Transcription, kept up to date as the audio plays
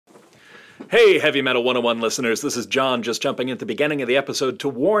Hey, Heavy Metal 101 listeners, this is John just jumping at the beginning of the episode to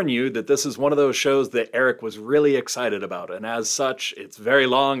warn you that this is one of those shows that Eric was really excited about, and as such, it's very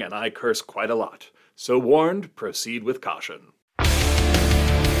long and I curse quite a lot. So warned, proceed with caution.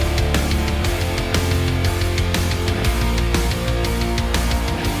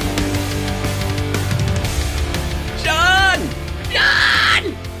 John!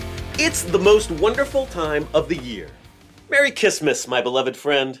 John! It's the most wonderful time of the year. Merry Kissmas, my beloved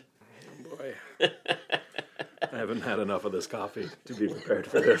friend. I haven't had enough of this coffee to be prepared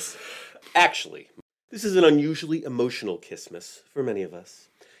for this. Actually, this is an unusually emotional Kissmas for many of us.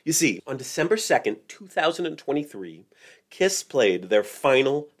 You see, on December 2nd, 2023, Kiss played their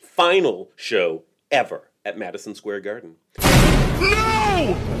final show ever at Madison Square Garden.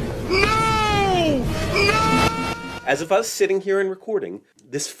 No! No! No! As of us sitting here and recording,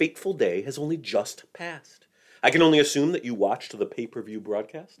 this fateful day has only just passed. I can only assume that you watched the pay-per-view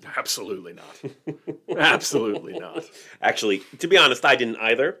broadcast? Absolutely not. Absolutely not. Actually, to be honest, I didn't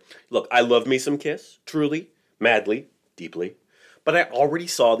either. Look, I love me some Kiss, truly, madly, deeply. But I already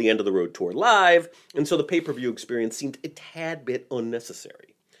saw the End of the Road tour live, and so the pay-per-view experience seemed a tad bit unnecessary.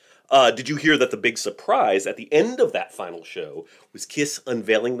 Did you hear that the big surprise at the end of that final show was Kiss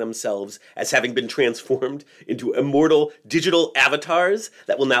unveiling themselves as having been transformed into immortal digital avatars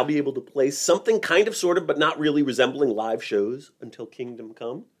that will now be able to play something kind of, sort of, but not really resembling live shows until Kingdom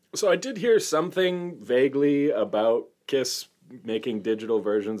Come? So I did hear something vaguely about Kiss making digital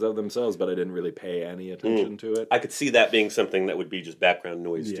versions of themselves, but I didn't really pay any attention to it. I could see that being something that would be just background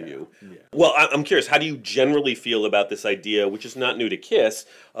noise to you. Yeah. Well, I'm curious, how do you generally feel about this idea, which is not new to Kiss,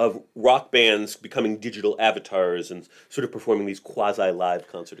 of rock bands becoming digital avatars and sort of performing these quasi-live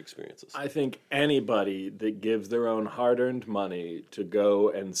concert experiences? I think anybody that gives their own hard-earned money to go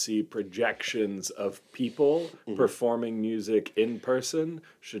and see projections of people performing music in person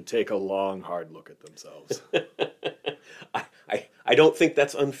should take a long, hard look at themselves. I don't think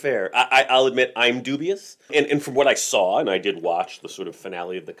that's unfair. I'll admit I'm dubious. And from what I saw, and I did watch the sort of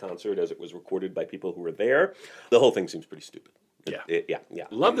finale of the concert as it was recorded by people who were there, the whole thing seems pretty stupid. Yeah.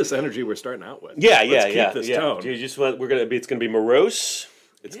 Love this energy we're starting out with. Let's keep this tone. Do you just want, it's going to be morose.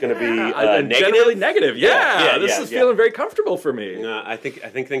 It's going to be negative. Generally negative. This is feeling very comfortable for me. I think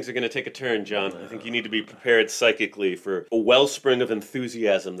things are going to take a turn, John. I think you need to be prepared psychically for a wellspring of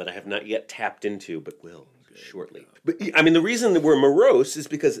enthusiasm that I have not yet tapped into, but will shortly. But I mean, the reason that we're morose is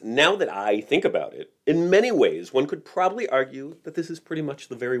because now that I think about it, in many ways, one could probably argue that this is pretty much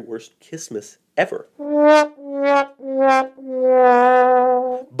the very worst Kissmas ever.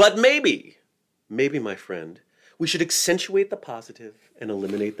 But maybe, my friend, we should accentuate the positive and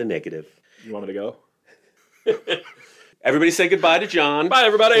eliminate the negative. You want me to go? Everybody say goodbye to John. Bye,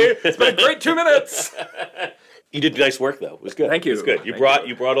 everybody. It's been a great 2 minutes. You did nice work, though. It was good. Thank you. It was good. You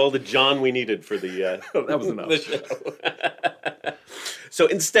brought all the John we needed for the that was enough. the show. So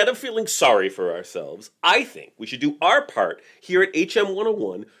instead of feeling sorry for ourselves, I think we should do our part here at HM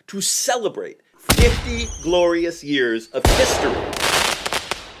 101 to celebrate 50 glorious years of history.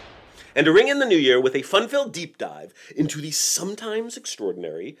 And to ring in the new year with a fun-filled deep dive into the sometimes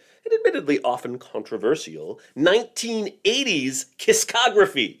extraordinary and admittedly often controversial 1980s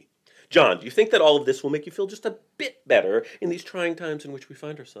Kisscography. John, do you think that all of this will make you feel just a bit better in these trying times in which we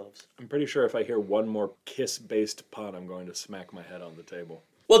find ourselves? I'm pretty sure if I hear one more Kiss-based pun, I'm going to smack my head on the table.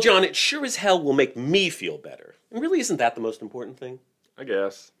 Well, John, it sure as hell will make me feel better. And really, isn't that the most important thing? I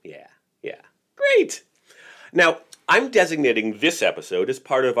guess. Yeah. Great! Now, I'm designating this episode as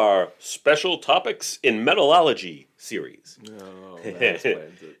part of our Special Topics in Metalology series. No, that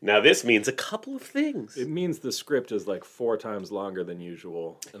explains it. Now, this means a couple of things. It means the script is like 4 times longer than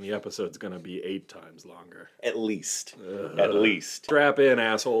usual, and the episode's going to be 8 times longer. At least. At least. Strap in,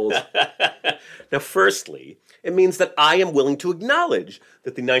 assholes. Now, firstly, it means that I am willing to acknowledge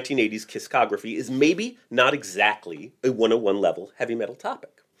that the 1980s Kisscography is maybe not exactly a 101 level heavy metal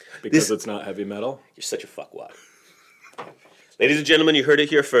topic. Because it's not heavy metal? You're such a fuckwad. Ladies and gentlemen, you heard it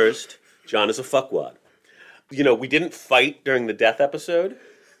here first. John is a fuckwad. You know, we didn't fight during the death episode.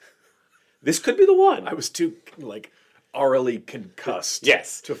 This could be the one. I was too, aurally concussed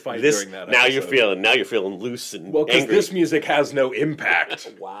to fight during that episode. Now you're feeling loose and well, because angry. this music has no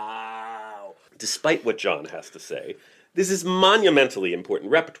impact. Wow. Despite what John has to say, this is monumentally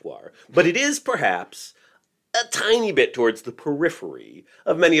important repertoire, but it is perhaps a tiny bit towards the periphery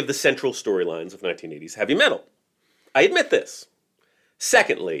of many of the central storylines of 1980s heavy metal. I admit this.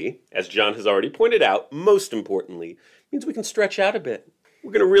 Secondly, as John has already pointed out, most importantly, means we can stretch out a bit.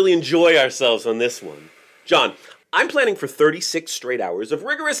 We're going to really enjoy ourselves on this one. John, I'm planning for 36 straight hours of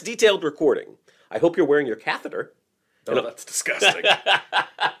rigorous, detailed recording. I hope you're wearing your catheter. Oh, that's disgusting.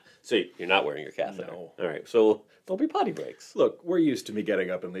 So you're not wearing your catheter? No. All right, so there'll be potty breaks. Look, we're used to me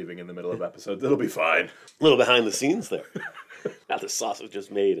getting up and leaving in the middle of episodes. It'll be fine. A little behind the scenes there. How the sausage is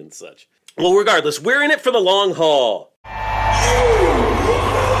made and such. Well, regardless, we're in it for the long haul.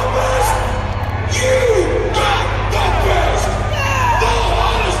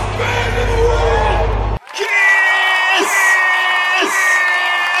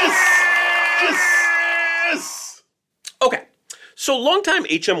 Okay, so longtime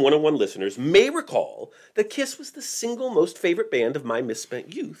HM 101 listeners may recall that Kiss was the single most favorite band of my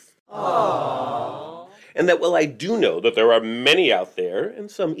misspent youth. Aww. And that while I do know that there are many out there,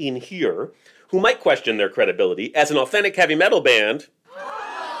 and some in here, who might question their credibility as an authentic heavy metal band,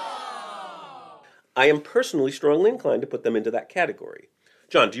 I am personally strongly inclined to put them into that category.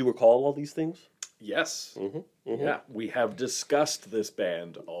 John, do you recall all these things? Yes. Yeah, we have discussed this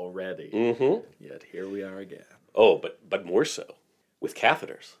band already. Yet here we are again. Oh, but more so, with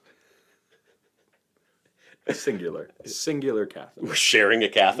catheters. Singular catheter. We're sharing a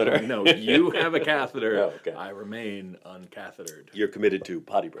catheter? No, you have a catheter. Oh, okay. I remain uncathetered. You're committed to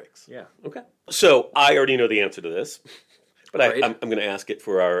potty breaks. Yeah. Okay. So I already know the answer to this, but Great. I'm going to ask it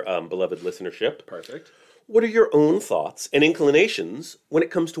for our beloved listenership. Perfect. What are your own thoughts and inclinations when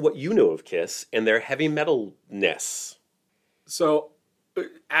it comes to what you know of Kiss and their heavy metal-ness? So,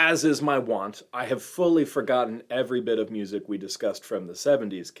 as is my wont, I have fully forgotten every bit of music we discussed from the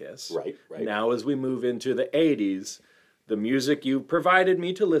 70s Kiss. Right. Now, as we move into the 80s, the music you provided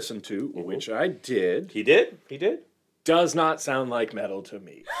me to listen to, which I did... He did? Does not sound like metal to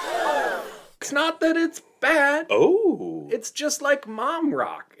me. It's not that it's bad. Oh. It's just like mom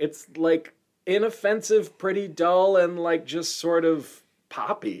rock. It's like inoffensive, pretty dull, and like just sort of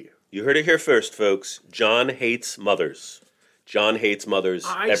poppy. You heard it here first, folks. John hates mothers. John hates mothers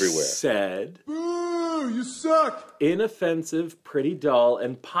everywhere. I said... Boo! You suck! Inoffensive, pretty dull,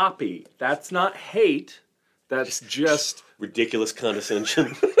 and poppy. That's not hate. That's just... Ridiculous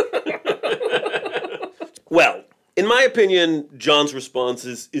condescension. Well, in my opinion, John's response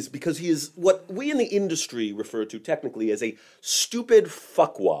is because he is what we in the industry refer to technically as a stupid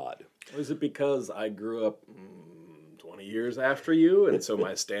fuckwad. Was it because I grew up 20 years after you, and so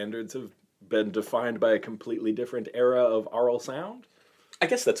my standards have been defined by a completely different era of oral sound? I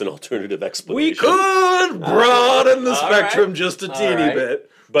guess that's an alternative explanation. We could broaden the spectrum just a teeny bit.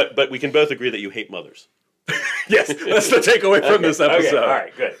 But we can both agree that you hate mothers. Yes, that's the takeaway from this episode. Okay, all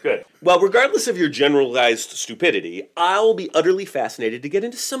right, good. Well, regardless of your generalized stupidity, I'll be utterly fascinated to get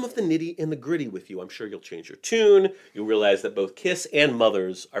into some of the nitty and the gritty with you. I'm sure you'll change your tune. You'll realize that both Kiss and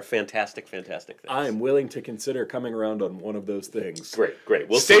Mothers are fantastic things. I'm willing to consider coming around on one of those things. Great.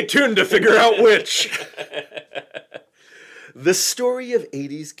 We'll Stay tuned to figure out which. The story of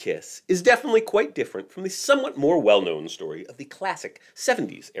 80s Kiss is definitely quite different from the somewhat more well-known story of the classic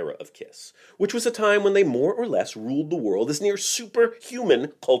 70s era of Kiss, which was a time when they more or less ruled the world as near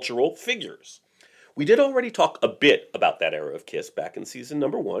superhuman cultural figures. We did already talk a bit about that era of Kiss back in season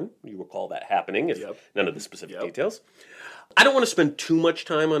number 1. You recall that happening, if none of the specific details. I don't want to spend too much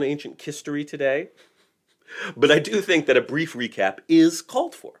time on ancient Kisstory today, but I do think that a brief recap is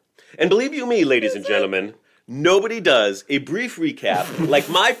called for. And believe you me, ladies and gentlemen, nobody does a brief recap like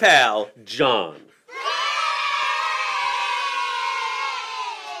my pal, John.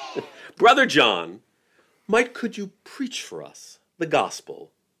 Brother John, could you preach for us the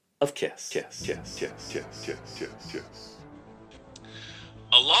gospel of Kiss? Kiss.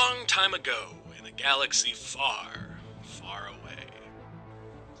 A long time ago, in a galaxy far, far away,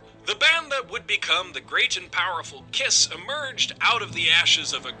 the band that would become the great and powerful Kiss emerged out of the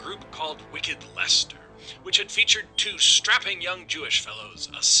ashes of a group called Wicked Lester, which had featured two strapping young Jewish fellows,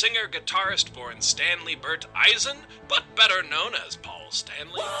 a singer-guitarist born Stanley Burt Eisen, but better known as Paul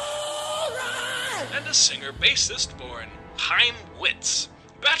Stanley, and a singer-bassist born Chaim Witz,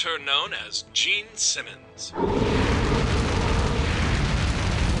 better known as Gene Simmons.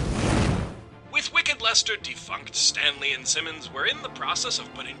 With Wicked Lester defunct, Stanley and Simmons were in the process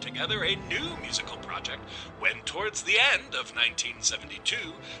of putting together a new musical project when, towards the end of 1972,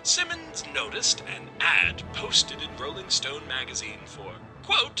 Simmons noticed an ad posted in Rolling Stone magazine for,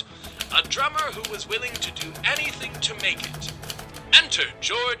 quote, a drummer who was willing to do anything to make it. Enter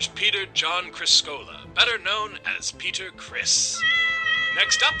George Peter John Criscola, better known as Peter Criss.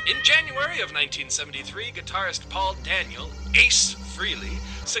 Next up, in January of 1973, guitarist Paul Daniel, Ace Frehley,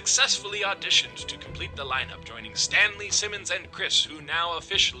 successfully auditioned to complete the lineup, joining Stanley, Simmons, and Criss, who now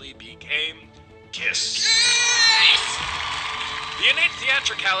officially became Kiss. The innate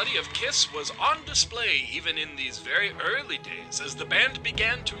theatricality of Kiss was on display even in these very early days as the band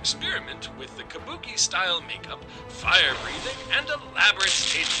began to experiment with the kabuki-style makeup, fire-breathing, and elaborate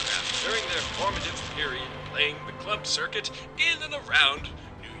stagecraft during their formative period playing the club circuit in and around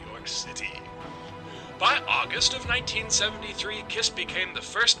New York City. By August of 1973, Kiss became the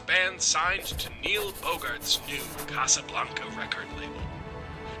first band signed to Neil Bogart's new Casablanca record label.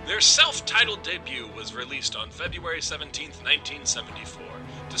 Their self-titled debut was released on February 17, 1974.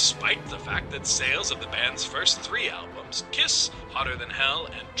 Despite the fact that sales of the band's first 3 albums, Kiss, Hotter Than Hell,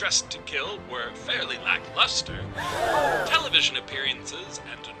 and Dressed to Kill, were fairly lackluster, television appearances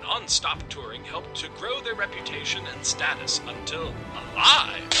and non-stop touring helped to grow their reputation and status until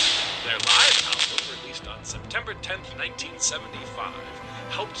Alive, their live album released on September 10, 1975,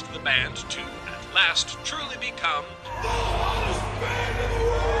 helped the band to, at last, truly become the hottest band in the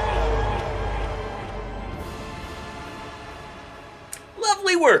world!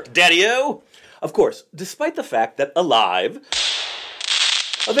 Lovely work, Daddy-O! Of course, despite the fact that Alive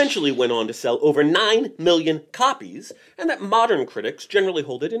eventually went on to sell over 9 million copies, and that modern critics generally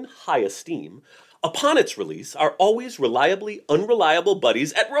hold it in high esteem, upon its release, our always reliably unreliable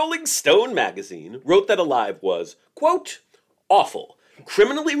buddies at Rolling Stone magazine wrote that Alive was, quote, awful,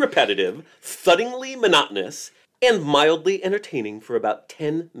 criminally repetitive, thuddingly monotonous, and mildly entertaining for about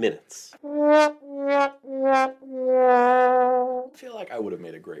 10 minutes. I feel like I would have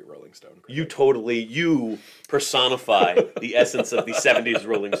made a great Rolling Stone critic. You personify the essence of the 70s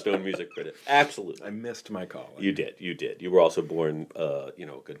Rolling Stone music critic. Absolutely. I missed my calling. You did. You were also born, a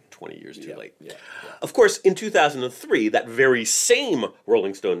good 20 years too late. Yeah. Of course, in 2003, that very same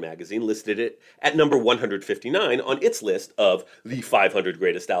Rolling Stone magazine listed it at number 159 on its list of the 500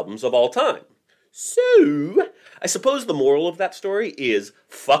 greatest albums of all time. So, I suppose the moral of that story is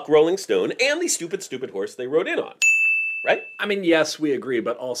fuck Rolling Stone and the stupid horse they rode in on. Right? I mean, yes, we agree,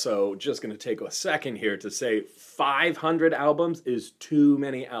 but also just going to take a second here to say 500 albums is too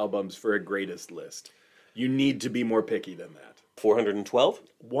many albums for a greatest list. You need to be more picky than that. 412?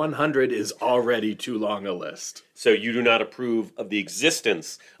 100 is already too long a list. So you do not approve of the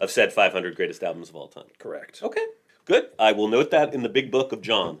existence of said 500 greatest albums of all time? Correct. Okay, good. I will note that in the big book of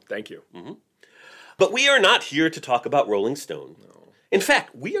John. Thank you. Mm-hmm. But we are not here to talk about Rolling Stone. No. In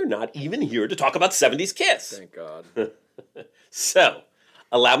fact, we are not even here to talk about 70s Kiss. Thank God. So,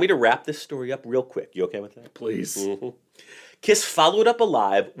 allow me to wrap this story up real quick. You okay with that? Please. Mm-hmm. Kiss followed up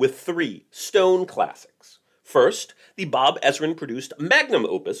Alive with 3 Stone classics. First, the Bob Ezrin-produced magnum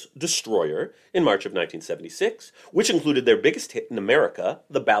opus, Destroyer, in March of 1976, which included their biggest hit in America,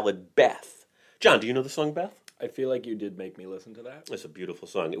 the ballad Beth. John, do you know the song Beth? I feel like you did make me listen to that. It's a beautiful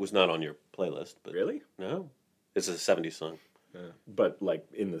song. It was not on your playlist. But really? No. It's a 70s song. Yeah. But, like,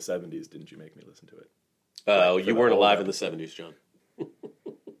 in the 70s, didn't you make me listen to it? You weren't alive in the 70s, John.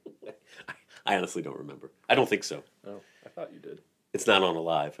 I honestly don't remember. I don't think so. Oh, I thought you did. It's not on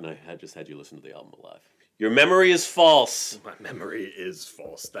Alive, and I had just had you listen to the album Alive. Your memory is false. My memory is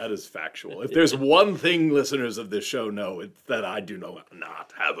false. That is factual. If there's one thing listeners of this show know, it's that I do not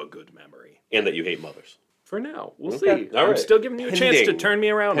have a good memory. And that you hate mothers. For now. We'll see. All right. I'm still giving you a chance to turn me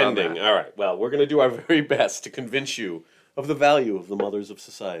around on that. All right. Well, we're going to do our very best to convince you of the value of the mothers of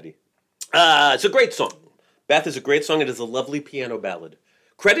society. It's a great song. Beth is a great song. It is a lovely piano ballad.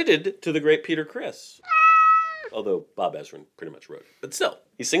 Credited to the great Peter Criss. Although Bob Ezrin pretty much wrote it. But still,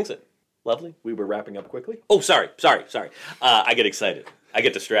 he sings it. Lovely. We were wrapping up quickly? Oh, sorry. I get excited. I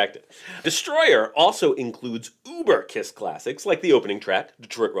get distracted. Destroyer also includes uber Kiss classics like the opening track,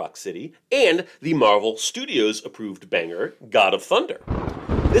 Detroit Rock City, and the Marvel Studios approved banger, God of Thunder.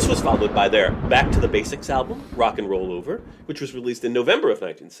 This was followed by their Back to the Basics album, Rock and Roll Over, which was released in November of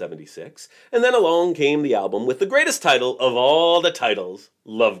 1976, and then along came the album with the greatest title of all the titles,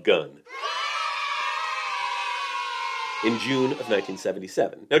 Love Gun, in June of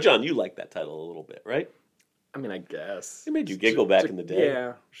 1977. Now, John, you liked that title a little bit, right? I mean, I guess. It made you giggle back in the day.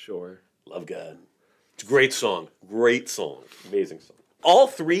 Yeah, sure. Love Gun. It's a great song. Great song. Amazing song. All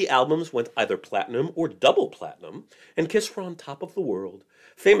 3 albums went either platinum or double platinum, and Kiss were on top of the world.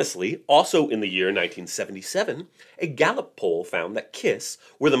 Famously, also in the year 1977, a Gallup poll found that Kiss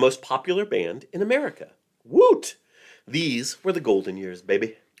were the most popular band in America. Woot! These were the golden years,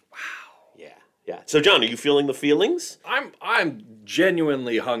 baby. Wow. Yeah. So, John, are you feeling the feelings? I'm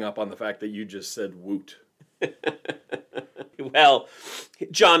genuinely hung up on the fact that you just said woot. Well,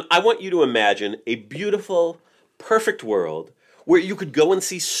 John, I want you to imagine a beautiful, perfect world where you could go and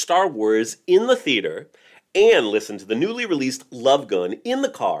see Star Wars in the theater and listen to the newly released Love Gun in the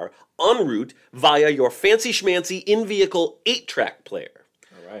car en route via your fancy schmancy in-vehicle 8-track player.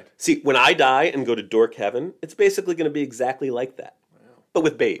 All Right. See, when I die and go to dork heaven, it's basically going to be exactly like that. Wow. But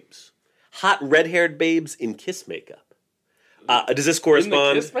with babes. Hot red-haired babes in Kiss makeup. Does this correspond?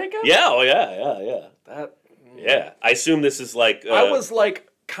 In the Kiss makeup? Yeah, oh yeah. Yeah, I assume this is like... I was like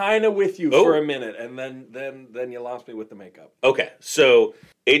kind of with you for a minute, and then you lost me with the makeup. Okay, so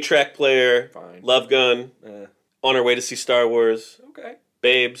 8-track player, Fine. Love Gun, on our way to see Star Wars. Okay.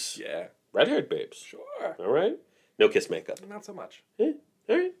 Babes. Yeah. Red-haired babes. Sure. All right. No Kiss makeup. Not so much. All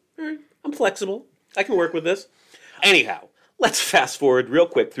right. I'm flexible. I can work with this. Anyhow, let's fast forward real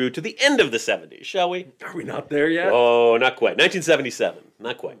quick through to the end of the 70s, shall we? Are we not there yet? Oh, not quite. 1977.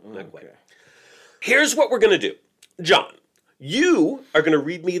 Not quite. Here's what we're going to do. John, you are going to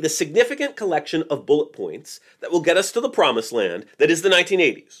read me the significant collection of bullet points that will get us to the promised land that is the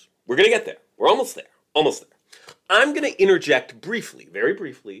 1980s. We're going to get there. We're almost there. Almost there. I'm going to interject briefly, very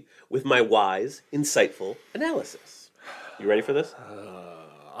briefly, with my wise, insightful analysis. You ready for this?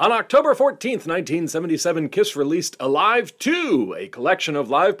 On October 14th, 1977, Kiss released Alive 2, a collection of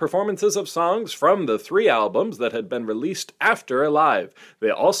live performances of songs from the 3 albums that had been released after Alive. They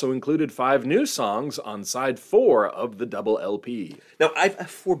also included 5 new songs on side 4 of the double LP. Now, I've a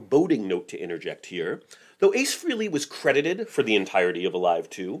foreboding note to interject here. Though Ace Frehley was credited for the entirety of Alive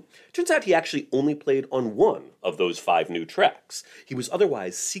 2, turns out he actually only played on 1 of those 5 new tracks. He was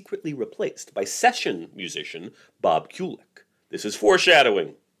otherwise secretly replaced by session musician Bob Kulick. This is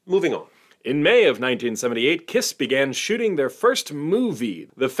foreshadowing. Moving on. In May of 1978, Kiss began shooting their first movie,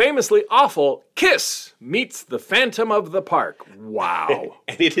 the famously awful Kiss Meets the Phantom of the Park. Wow.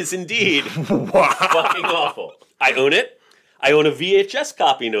 And it is indeed fucking awful. I own it. I own a VHS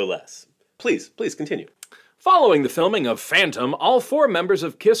copy, no less. Please continue. Following the filming of Phantom, all 4 members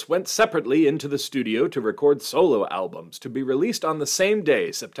of Kiss went separately into the studio to record solo albums to be released on the same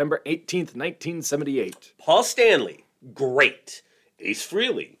day, September 18th, 1978. Paul Stanley, great. Ace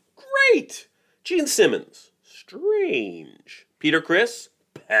Frehley, great. Gene Simmons, strange. Peter Criss,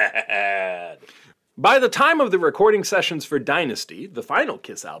 bad. By the time of the recording sessions for Dynasty, the final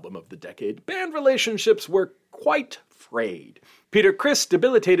Kiss album of the decade, band relationships were quite frayed. Peter Criss,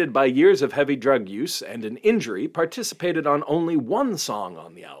 debilitated by years of heavy drug use and an injury, participated on only 1 song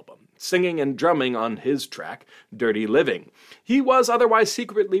on the album, singing and drumming on his track, Dirty Living. He was otherwise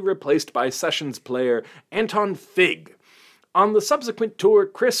secretly replaced by sessions player Anton Fig. On the subsequent tour,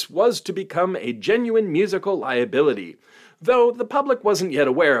 Criss was to become a genuine musical liability, though the public wasn't yet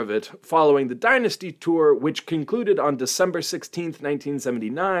aware of it. Following the Dynasty tour, which concluded on December 16,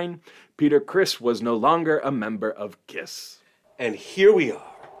 1979, Peter Criss was no longer a member of Kiss. And here we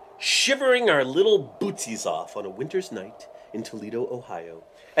are, shivering our little bootsies off on a winter's night in Toledo, Ohio,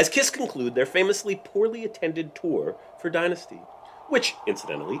 as Kiss conclude their famously poorly attended tour for Dynasty, which,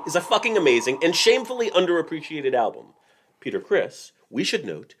 incidentally, is a fucking amazing and shamefully underappreciated album. Peter Criss, we should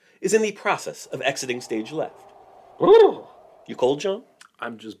note, is in the process of exiting stage left. You cold, John?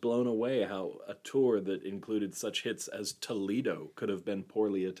 I'm just blown away how a tour that included such hits as Toledo could have been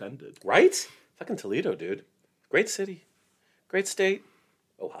poorly attended. Right? Fucking Toledo, dude. Great city. Great state.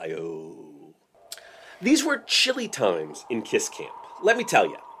 Ohio. These were chilly times in Kiss camp. Let me tell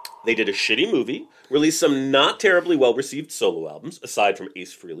you. They did a shitty movie, released some not terribly well-received solo albums, aside from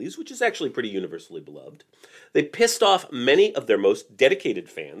Ace Frehley's, which is actually pretty universally beloved. They pissed off many of their most dedicated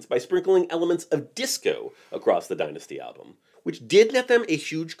fans by sprinkling elements of disco across the Dynasty album, which did net them a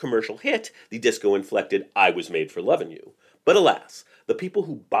huge commercial hit, the disco-inflected I Was Made for Lovin' You. But alas, the people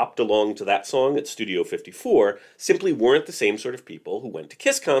who bopped along to that song at Studio 54 simply weren't the same sort of people who went to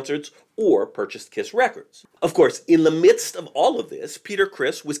Kiss concerts or purchased Kiss records. Of course, in the midst of all of this, Peter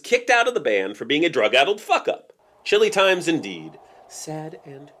Criss was kicked out of the band for being a drug-addled fuck-up. Chilly times indeed. Sad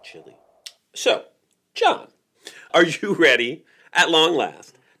and chilly. So, John, are you ready, at long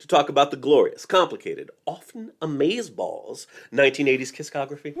last, to talk about the glorious, complicated, often amazeballs 1980s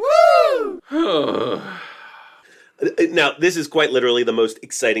Kisscography? Woo! Now, this is quite literally the most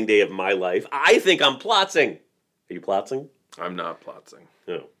exciting day of my life. I think I'm plotzing. Are you plotzing? I'm not plotzing.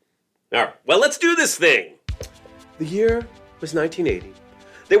 No. All right. Well, let's do this thing. The year was 1980.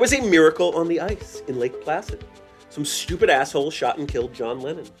 There was a miracle on the ice in Lake Placid. Some stupid asshole shot and killed John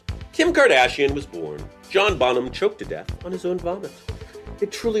Lennon. Kim Kardashian was born. John Bonham choked to death on his own vomit.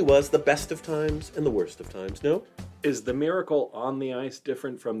 It truly was the best of times and the worst of times, no? Is the miracle on the ice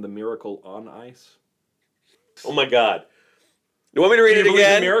different from the miracle on ice? Oh my God. You want me to read it again? Do you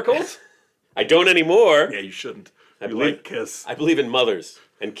believe in miracles? I don't anymore. Yeah, you shouldn't. I You believe like Kiss. I believe in mothers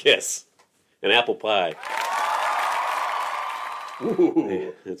and Kiss and apple pie.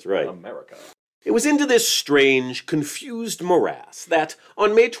 Ooh, That's right. America. It was into this strange, confused morass that,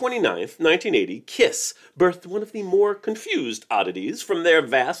 on May 29th, 1980, Kiss birthed one of the more confused oddities from their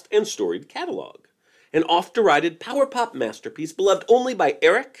vast and storied catalog. An oft-derided power pop masterpiece beloved only by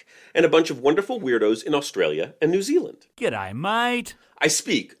Eric and a bunch of wonderful weirdos in Australia and New Zealand. G'day, mate. I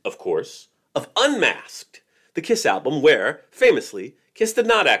speak, of course, of Unmasked, the Kiss album where, famously, Kiss did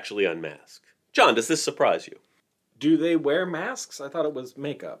not actually unmask. John, does this surprise you? Do they wear masks? I thought it was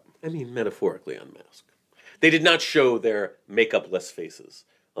makeup. I mean, metaphorically unmask. They did not show their makeup-less faces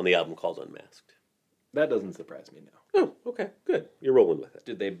on the album called Unmasked. That doesn't surprise me now. Oh, okay, good. You're rolling with it.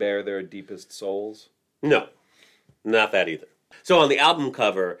 Did they bare their deepest souls? No, not that either. So on the album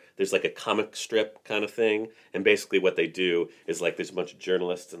cover, there's like a comic strip kind of thing, and basically what they do is like there's a bunch of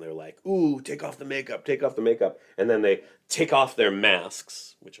journalists and they're like, ooh, take off the makeup, and then they take off their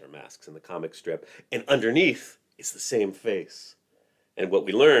masks, which are masks in the comic strip, and underneath is the same face. And what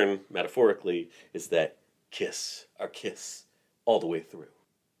we learn, metaphorically, is that Kiss are Kiss all the way through.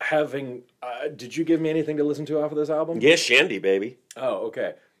 Did you give me anything to listen to off of this album? Yeah, Shandy, baby. Oh,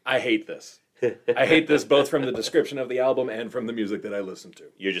 okay. I hate this. I hate this both from the description of the album and from the music that I listen to.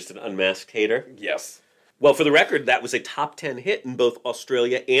 You're just an unmasked hater? Yes. Well, for the record, that was a top 10 hit in both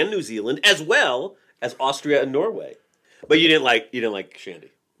Australia and New Zealand, as well as Austria and Norway. But you didn't like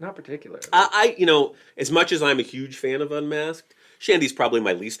Shandy. Not particularly. As much as I'm a huge fan of Unmasked, Shandy's probably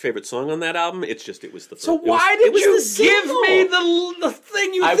my least favorite song on that album. It was the first. So why did you give me the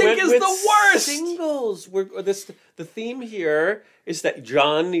thing you think is the worst? Singles. The theme here is that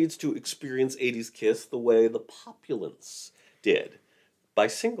John needs to experience 80s Kiss the way the populace did, by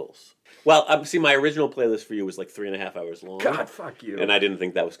singles. Well, see, my original playlist for you was like 3.5 hours long. God, fuck you. And I didn't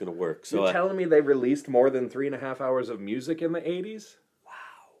think that was going to work. So you're telling me they released more than 3.5 hours of music in the 80s?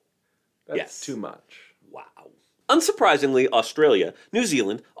 Wow. That's too much. Wow. Unsurprisingly, Australia, New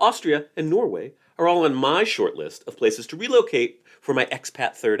Zealand, Austria, and Norway are all on my short list of places to relocate for my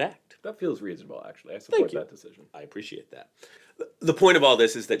expat third act. That feels reasonable, actually. I support that decision. I appreciate that. The point of all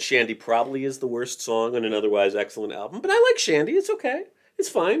this is that Shandy probably is the worst song on an otherwise excellent album, but I like Shandy. It's okay. It's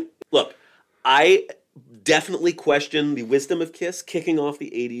fine. Look, I definitely question the wisdom of Kiss kicking off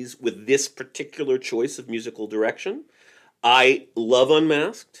the 80s with this particular choice of musical direction. I love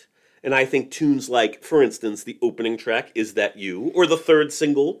Unmasked. And I think tunes like, for instance, the opening track, Is That You, or the third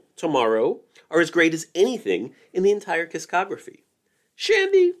single, Tomorrow, are as great as anything in the entire Kisscography.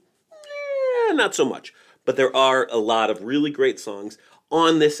 Shandy, not so much. But there are a lot of really great songs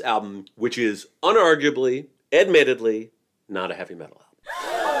on this album, which is unarguably, admittedly, not a heavy metal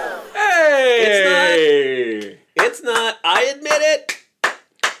album. Hey! It's not. I admit it.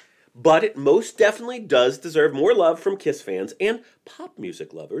 But it most definitely does deserve more love from Kiss fans and pop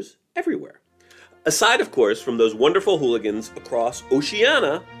music lovers everywhere. Aside, of course, from those wonderful hooligans across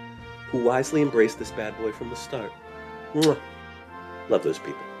Oceania who wisely embraced this bad boy from the start. Mwah. Love those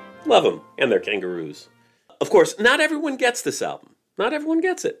people. Love them and their kangaroos. Of course, not everyone gets this album. Not everyone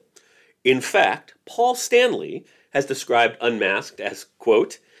gets it. In fact, Paul Stanley has described Unmasked as,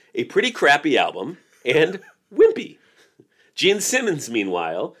 quote, a pretty crappy album and wimpy. Gene Simmons,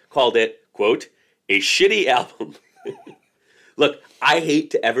 meanwhile, called it, quote, a shitty album. Look, I hate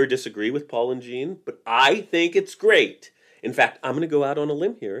to ever disagree with Paul and Gene, but I think it's great. In fact, I'm going to go out on a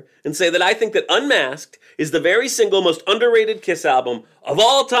limb here and say that I think that Unmasked is the very single most underrated Kiss album of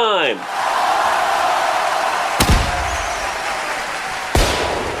all time.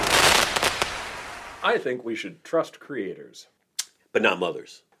 I think we should trust creators. But not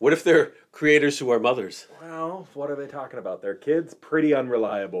mothers. What if they're creators who are mothers? Well, what are they talking about? Their kids? Pretty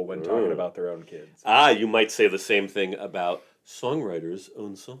unreliable when talking about their own kids. You might say the same thing about songwriters'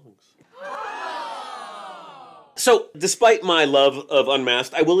 own songs. So, despite my love of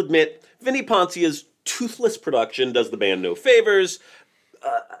Unmasked, I will admit Vinnie Poncia's toothless production does the band no favors.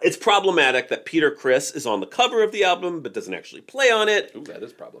 It's problematic that Peter Criss is on the cover of the album, but doesn't actually play on it. Ooh, that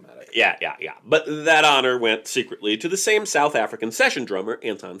is problematic. Yeah. But that honor went secretly to the same South African session drummer,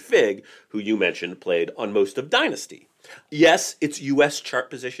 Anton Fig, who you mentioned played on most of Dynasty. Yes, its U.S.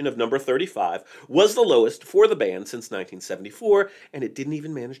 chart position of number 35 was the lowest for the band since 1974, and it didn't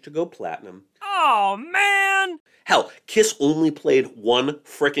even manage to go platinum. Oh, man! Hell, Kiss only played one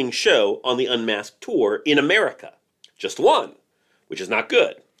fricking show on the Unmasked tour in America. Just one. Which is not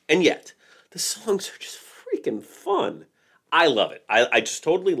good. And yet, the songs are just freaking fun. I love it. I just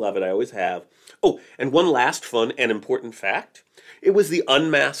totally love it. I always have. Oh, and one last fun and important fact. It was the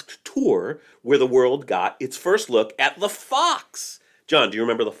Unmasked tour where the world got its first look at the Fox. John, do you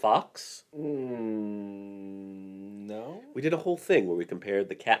remember the Fox? No. We did a whole thing where we compared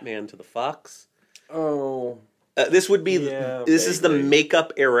the Catman to the Fox. Oh. This would be, Yeah, this is the vaguely.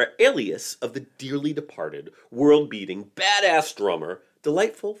 makeup era alias of the dearly departed, world-beating, badass drummer,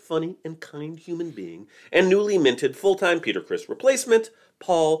 delightful, funny, and kind human being, and newly minted full-time Peter Criss replacement,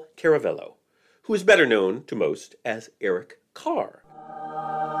 Paul Caravello, who is better known to most as Eric Carr.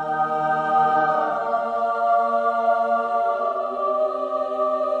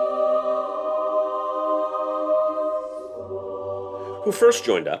 Who first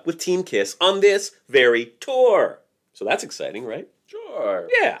joined up with Team Kiss on this very tour. So that's exciting, right? Sure.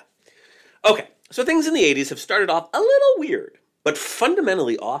 Yeah. Okay, so things in the 80s have started off a little weird, but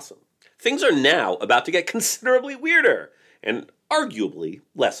fundamentally awesome. Things are now about to get considerably weirder, and arguably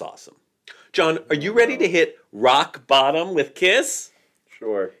less awesome. John, are you ready to hit rock bottom with Kiss?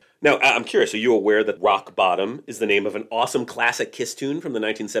 Sure. Now, I'm curious, are you aware that Rock Bottom is the name of an awesome classic Kiss tune from the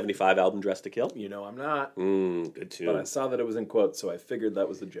 1975 album Dressed to Kill? You know I'm not. Good tune. But I saw that it was in quotes, so I figured that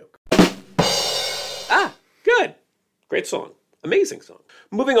was the joke. Ah, good. Great song. Amazing song.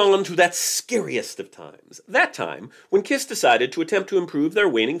 Moving on to that scariest of times. That time when Kiss decided to attempt to improve their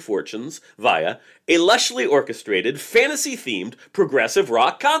waning fortunes via a lushly orchestrated, fantasy-themed, progressive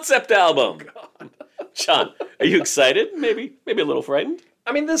rock concept album. John, are you excited? Maybe a little frightened?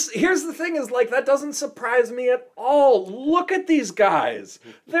 I mean, here's the thing is, like, that doesn't surprise me at all. Look at these guys.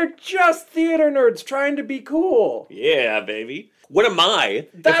 They're just theater nerds trying to be cool. Yeah, baby. What am I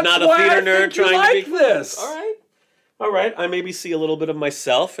That's if not a why theater I nerd think you trying like to be this. All right. I maybe see a little bit of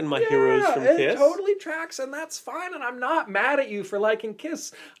myself and my heroes from it Kiss. totally tracks, and that's fine, and I'm not mad at you for liking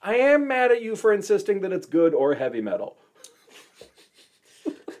Kiss. I am mad at you for insisting that it's good or heavy metal.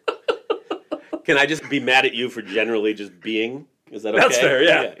 Can I just be mad at you for generally just being? Is that okay? That's fair,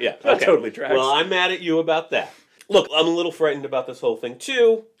 yeah. Yeah. That Okay. totally tracks. Well, I'm mad at you about that. Look, I'm a little frightened about this whole thing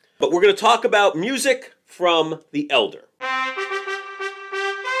too, but we're going to talk about music from The Elder.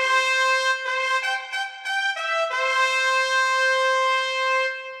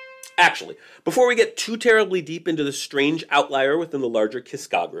 Actually, before we get too terribly deep into the strange outlier within the larger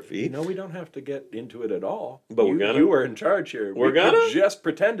Kisscography, No, we don't have to get into it at all. But we're gonna. You were in charge here. We're We gonna? could just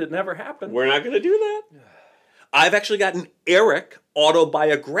pretend it never happened. we're not going to do that. I've actually got an Eric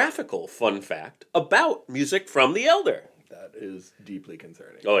autobiographical fun fact about music from The Elder. That is deeply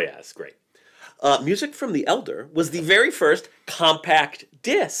concerning. Oh yeah, it's great. Music from The Elder was the very first compact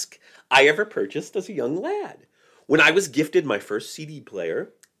disc I ever purchased as a young lad. When I was gifted my first CD player,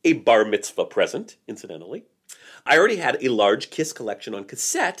 a bar mitzvah present, incidentally, I already had a large Kiss collection on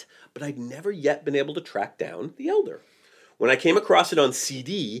cassette, but I'd never yet been able to track down The Elder. When I came across it on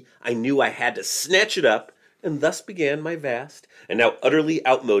CD, I knew I had to snatch it up, and thus began my vast and now utterly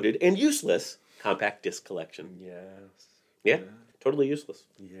outmoded and useless compact disc collection. Yes. Yeah, totally useless.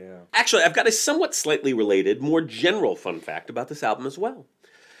 Yeah. Actually, I've got a somewhat slightly related, more general fun fact about this album as well.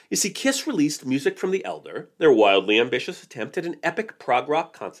 You see, Kiss released Music from the Elder, their wildly ambitious attempt at an epic prog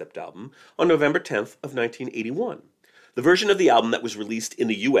rock concept album, on November 10th of 1981. The version of the album that was released in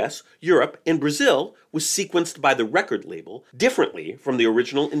the US, Europe, and Brazil was sequenced by the record label differently from the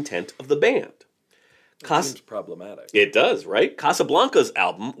original intent of the band. Seems problematic. It does, right? Casablanca's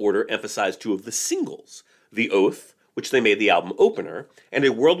album order emphasized two of the singles, The Oath, which they made the album opener, and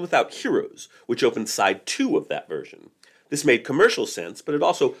A World Without Heroes, which opened side 2 of that version. This made commercial sense, but it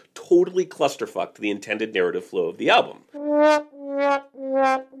also totally clusterfucked the intended narrative flow of the album.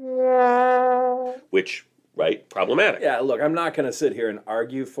 Which, right, problematic. Yeah, look, I'm not going to sit here and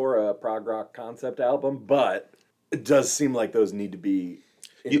argue for a prog rock concept album, but it does seem like those need to be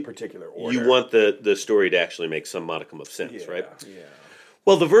in a particular order. You want the story to actually make some modicum of sense, right? Yeah.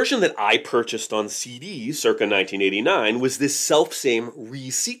 Well, the version that I purchased on CD circa 1989 was this self-same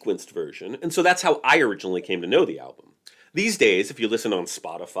re-sequenced version, and so that's how I originally came to know the album. These days, if you listen on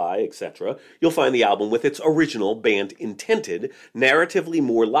Spotify, etc., you'll find the album with its original band-intended, narratively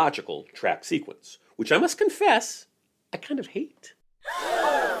more logical track sequence, which I must confess, I kind of hate.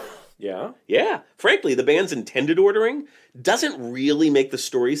 Yeah? Yeah, frankly, the band's intended ordering doesn't really make the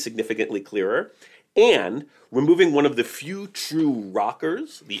story significantly clearer, and removing one of the few true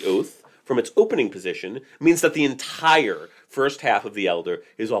rockers, The Oath, from its opening position means that the entire first half of The Elder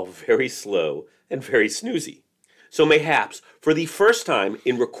is all very slow and very snoozy. So mayhaps, for the first time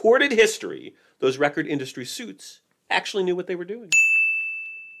in recorded history, those record industry suits actually knew what they were doing.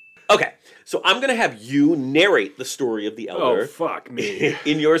 Okay, so I'm going to have you narrate the story of The Elder. Oh, fuck me.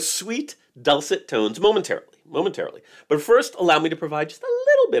 In your sweet, dulcet tones momentarily. But first, allow me to provide just a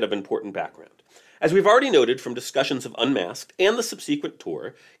little bit of important background. As we've already noted from discussions of Unmasked and the subsequent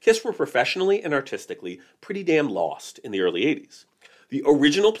tour, Kiss were professionally and artistically pretty damn lost in the early 80s. The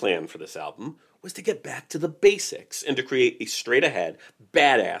original plan for this album was to get back to the basics and to create a straight-ahead,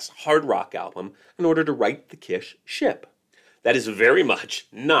 badass, hard rock album in order to right the Kiss ship. That is very much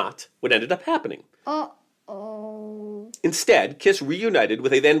not what ended up happening. Instead, Kiss reunited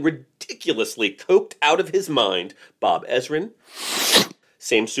with a then ridiculously coked out of his mind Bob Ezrin,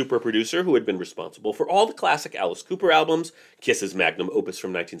 same super producer who had been responsible for all the classic Alice Cooper albums, Kiss's magnum opus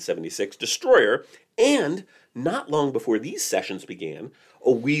from 1976, Destroyer, and, not long before these sessions began,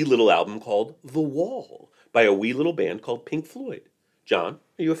 a wee little album called The Wall by a wee little band called Pink Floyd. John,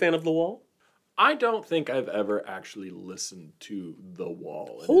 are you a fan of The Wall? I don't think I've ever actually listened to The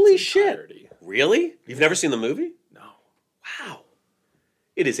Wall in Holy its entirety. shit. Really? You've never seen the movie? No. Wow.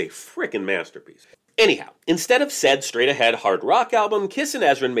 It is a frickin' masterpiece. Anyhow, instead of said straight-ahead hard rock album, Kiss and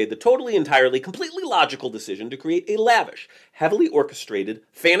Ezrin made the totally, entirely, completely logical decision to create a lavish, heavily orchestrated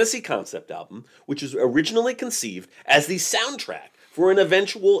fantasy concept album, which was originally conceived as the soundtrack for an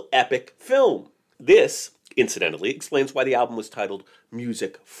eventual epic film. This, incidentally, explains why the album was titled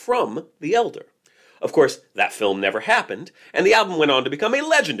Music from the Elder. Of course, that film never happened, and the album went on to become a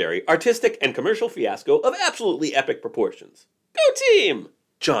legendary, artistic, and commercial fiasco of absolutely epic proportions. Go team!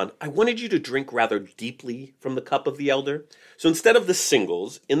 John, I wanted you to drink rather deeply from the cup of the Elder, so instead of the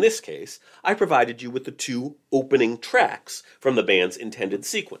singles, in this case, I provided you with the two opening tracks from the band's intended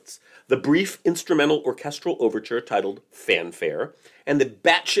sequence. The brief instrumental orchestral overture titled Fanfare, and the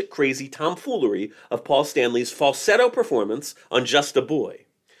batshit crazy tomfoolery of Paul Stanley's falsetto performance on Just a Boy.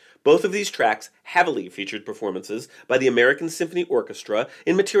 Both of these tracks heavily featured performances by the American Symphony Orchestra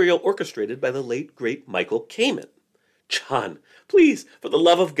in material orchestrated by the late, great Michael Kamen. John, please, for the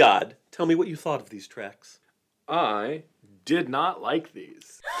love of God, tell me what you thought of these tracks. I did not like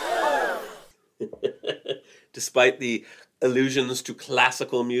these. Despite the allusions to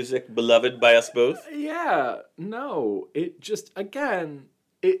classical music beloved by us both? Yeah, no. It just, again,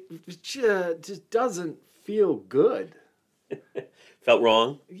 it just doesn't feel good. Felt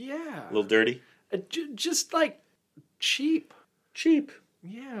wrong? Yeah. A little dirty? Just like cheap. Cheap.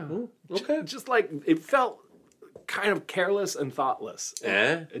 Yeah. Ooh, okay. Just like it felt kind of careless and thoughtless.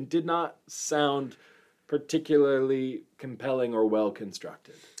 And did not sound particularly compelling or well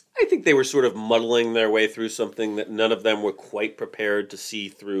constructed. I think they were sort of muddling their way through something that none of them were quite prepared to see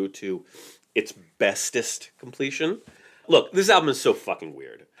through to its bestest completion. Look, this album is so fucking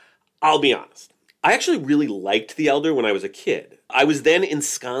weird. I'll be honest. I actually really liked The Elder when I was a kid. I was then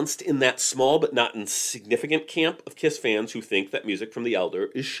ensconced in that small but not insignificant camp of Kiss fans who think that music from The Elder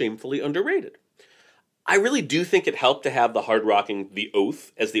is shamefully underrated. I really do think it helped to have the hard-rocking The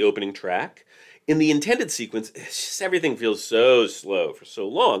Oath as the opening track. In the intended sequence, it's just everything feels so slow for so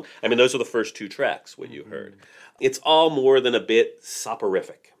long. I mean, those are the first two tracks, what you heard. It's all more than a bit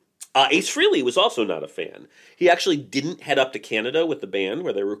soporific. Ace Frehley was also not a fan. He actually didn't head up to Canada with the band,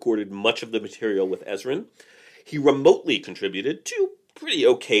 where they recorded much of the material with Ezrin. He remotely contributed to pretty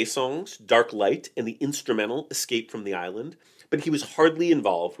okay songs, Dark Light and the instrumental Escape from the Island, but he was hardly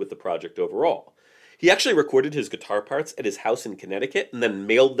involved with the project overall. He actually recorded his guitar parts at his house in Connecticut and then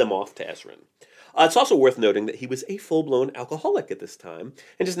mailed them off to Ezrin. It's also worth noting that he was a full-blown alcoholic at this time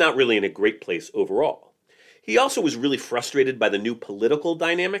and is not really in a great place overall. He also was really frustrated by the new political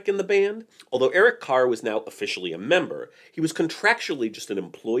dynamic in the band. Although Eric Carr was now officially a member, he was contractually just an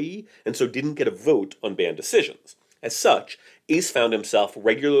employee and so didn't get a vote on band decisions. As such, Ace found himself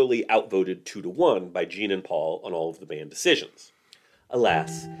regularly outvoted 2-1 by Gene and Paul on all of the band decisions.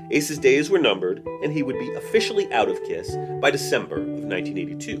 Alas, Ace's days were numbered, and he would be officially out of Kiss by December of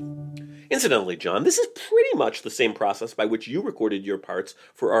 1982. Incidentally, John, this is pretty much the same process by which you recorded your parts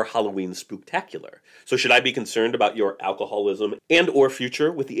for our Halloween Spooktacular. So should I be concerned about your alcoholism and or future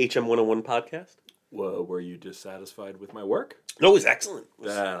with the HM101 podcast? Well, were you dissatisfied with my work? No, it was excellent.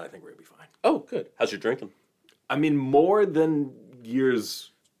 I think we're going to be fine. Oh, good. How's your drinking? I mean, more than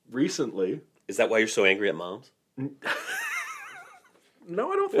years recently. Is that why you're so angry at moms?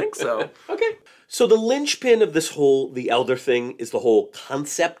 No, I don't think so. Okay. So the linchpin of this whole The Elder thing is the whole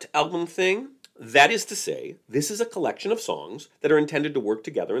concept album thing. That is to say, this is a collection of songs that are intended to work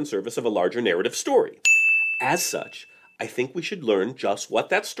together in service of a larger narrative story. As such, I think we should learn just what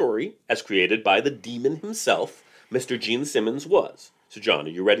that story, as created by the demon himself, Mr. Gene Simmons, was. So John,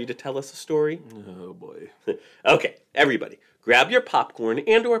 are you ready to tell us a story? Oh boy. Okay, everybody, grab your popcorn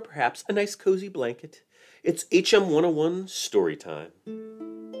and or perhaps a nice cozy blanket. It's HM101 story time.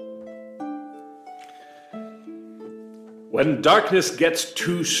 When darkness gets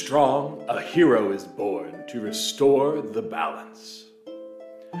too strong, a hero is born to restore the balance.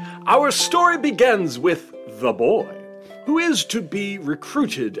 Our story begins with the boy, who is to be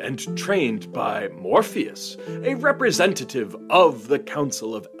recruited and trained by Morpheus, a representative of the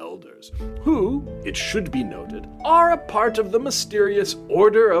Council of Elders, who, it should be noted, are a part of the mysterious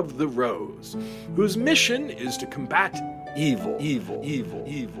Order of the Rose, whose mission is to combat evil.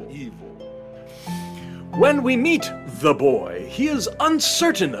 When we meet the boy, he is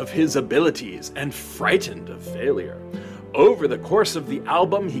uncertain of his abilities and frightened of failure. Over the course of the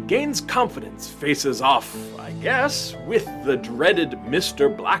album, he gains confidence, faces off, I guess, with the dreaded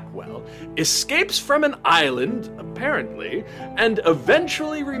Mr. Blackwell, escapes from an island, apparently, and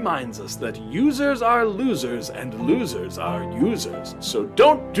eventually reminds us that users are losers and losers are users, so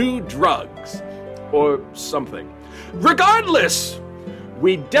don't do drugs. Or something. Regardless!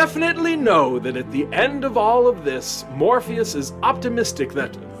 We definitely know that at the end of all of this, Morpheus is optimistic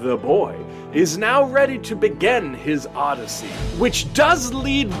that the boy is now ready to begin his odyssey, which does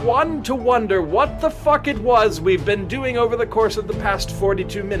lead one to wonder what the fuck it was we've been doing over the course of the past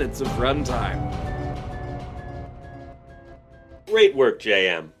 42 minutes of runtime. Great work,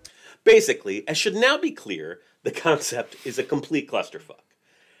 JM. Basically, as should now be clear, the concept is a complete clusterfuck.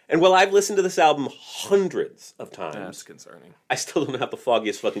 And while I've listened to this album hundreds of times, That's concerning. I still don't have the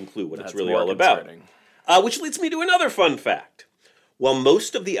foggiest fucking clue what it's really more all about. concerning. Which leads me to another fun fact. While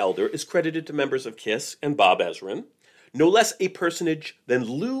most of the Elder is credited to members of Kiss and Bob Ezrin, no less a personage than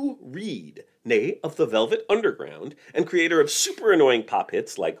Lou Reed, nay, of the Velvet Underground, and creator of super annoying pop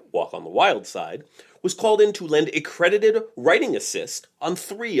hits like Walk on the Wild Side, was called in to lend a credited writing assist on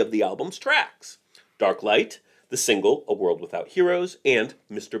 3 of the album's tracks. Dark Light, the single A World Without Heroes, and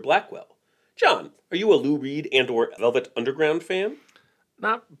Mr. Blackwell. John, are you a Lou Reed and or Velvet Underground fan?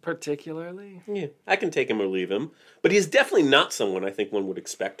 Not particularly. Yeah, I can take him or leave him. But he's definitely not someone I think one would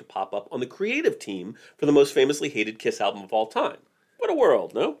expect to pop up on the creative team for the most famously hated Kiss album of all time. What a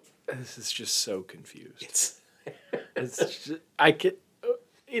world, no? This is just so confused. It's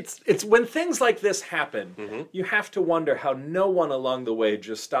when things like this happen, you have to wonder how no one along the way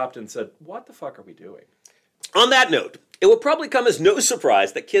just stopped and said, what the fuck are we doing? On that note, it will probably come as no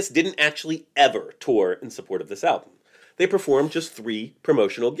surprise that Kiss didn't actually ever tour in support of this album. They performed just 3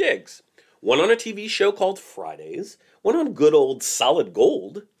 promotional gigs. One on a TV show called Fridays, one on good old Solid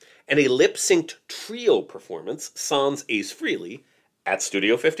Gold, and a lip-synced trio performance, Sans Ace Frehley, at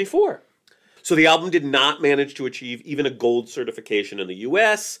Studio 54. So the album did not manage to achieve even a gold certification in the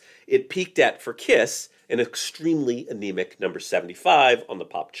US. It peaked at, for Kiss, an extremely anemic number 75 on the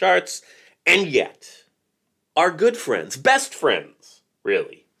pop charts. And yet, our good friends, best friends,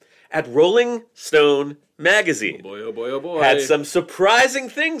 really, at Rolling Stone magazine Oh boy. had some surprising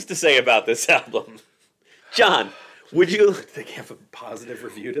things to say about this album. John, would you have a positive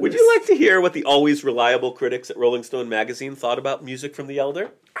review to would this? you like to hear what the always reliable critics at Rolling Stone magazine thought about music from the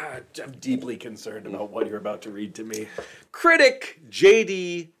Elder? I'm deeply concerned about what you're about to read to me. Critic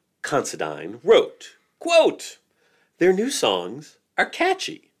J.D. Considine wrote, quote, "Their new songs are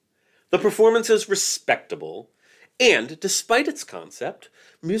catchy. The performance is respectable, and despite its concept,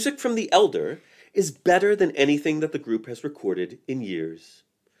 music from the Elder is better than anything that the group has recorded in years."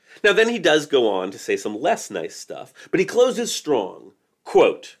 Now then he does go on to say some less nice stuff, but he closes strong.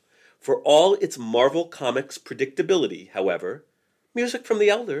 Quote, "For all its Marvel Comics predictability, however, music from the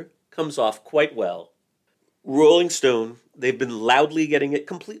Elder comes off quite well." Rolling Stone, they've been loudly getting it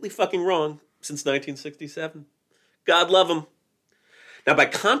completely fucking wrong since 1967. God love them. Now by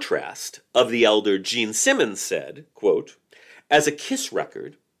contrast, of the Elder, Gene Simmons said, quote, "As a Kiss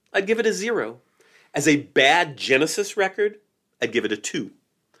record, I'd give it a 0. As a bad Genesis record, I'd give it a 2.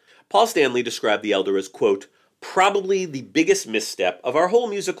 Paul Stanley described the Elder as, quote, "probably the biggest misstep of our whole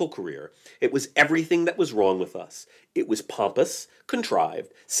musical career. It was everything that was wrong with us. It was pompous,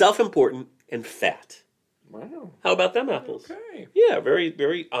 contrived, self-important, and fat." Wow. How about them apples? Okay. Yeah, very,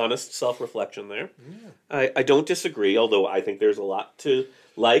 very honest self-reflection there. Yeah. I don't disagree, although I think there's a lot to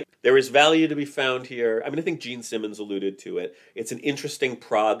like. There is value to be found here. I mean, I think Gene Simmons alluded to it. It's an interesting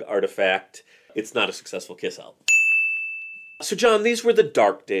prog artifact. It's not a successful Kiss album. So, John, these were the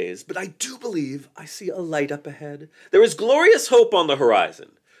dark days, but I do believe I see a light up ahead. There is glorious hope on the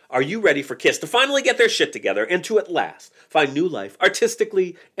horizon. Are you ready for Kiss to finally get their shit together and to at last find new life,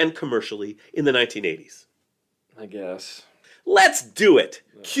 artistically and commercially, in the 1980s? I guess. Let's do it!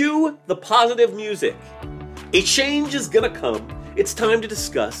 Cue the positive music. A change is gonna come. It's time to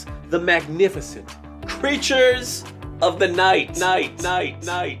discuss the magnificent creatures of the night.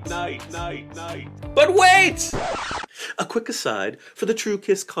 But wait! A quick aside for the true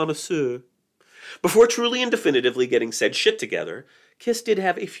Kiss connoisseur. Before truly and definitively getting said shit together, Kiss did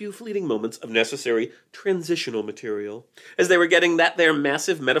have a few fleeting moments of necessary transitional material, as they were getting that their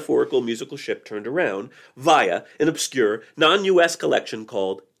massive metaphorical musical ship turned around via an obscure non-US collection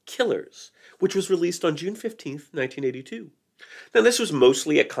called Killers, which was released on June 15th, 1982. Now, this was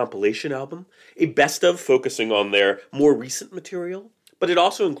mostly a compilation album, a best-of focusing on their more recent material, but it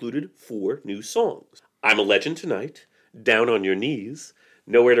also included 4 new songs: I'm a Legend Tonight, Down on Your Knees,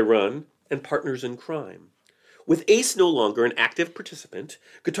 Nowhere to Run, and Partners in Crime. With Ace no longer an active participant,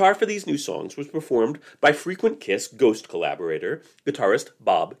 guitar for these new songs was performed by frequent Kiss Ghost collaborator, guitarist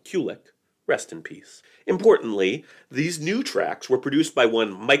Bob Kulick. Rest in peace. Importantly, these new tracks were produced by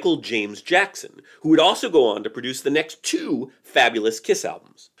one Michael James Jackson, who would also go on to produce the next 2 fabulous Kiss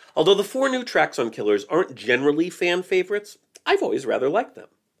albums. Although the 4 new tracks on Killers aren't generally fan favorites, I've always rather liked them.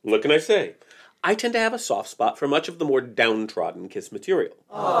 What can I say? I tend to have a soft spot for much of the more downtrodden Kiss material.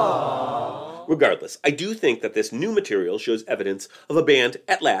 Aww. Regardless, I do think that this new material shows evidence of a band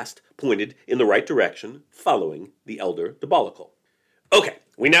at last pointed in the right direction following the Elder debacle. Okay,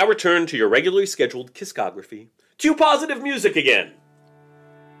 we now return to your regularly scheduled Kisscography. Cue positive music again!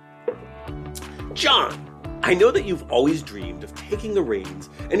 John, I know that you've always dreamed of taking the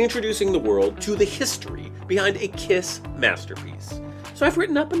reins and introducing the world to the history behind a Kiss masterpiece. So I've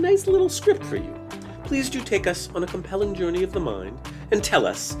written up a nice little script for you. Please do take us on a compelling journey of the mind and tell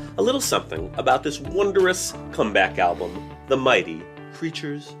us a little something about this wondrous comeback album, the mighty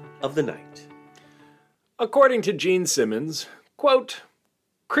Creatures of the Night. According to Gene Simmons, quote,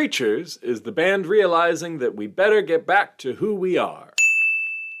 Creatures is the band realizing that we better get back to who we are.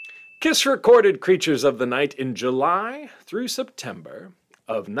 Kiss recorded Creatures of the Night in July through September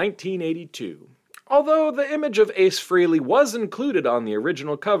of 1982. Although the image of Ace Frehley was included on the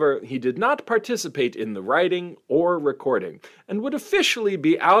original cover, he did not participate in the writing or recording, and would officially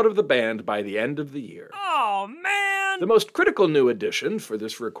be out of the band by the end of the year. Oh, man! The most critical new addition for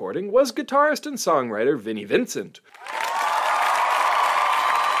this recording was guitarist and songwriter Vinnie Vincent,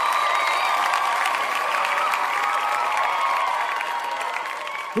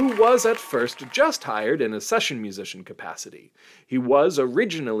 who was at first just hired in a session musician capacity. He was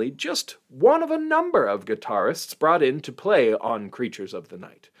originally just one of a number of guitarists brought in to play on Creatures of the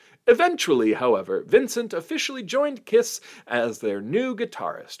Night. Eventually, however, Vincent officially joined Kiss as their new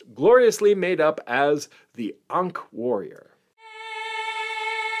guitarist, gloriously made up as the Ankh Warrior.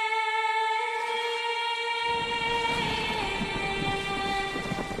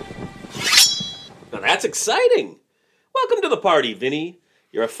 Now that's exciting! Welcome to the party, Vinny.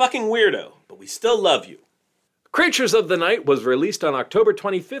 You're a fucking weirdo, but we still love you. Creatures of the Night was released on October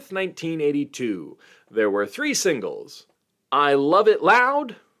 25th, 1982. There were 3 singles: I Love It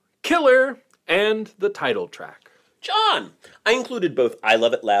Loud, Killer, and the title track. John, I included both I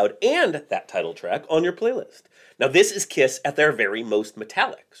Love It Loud and that title track on your playlist. Now this is Kiss at their very most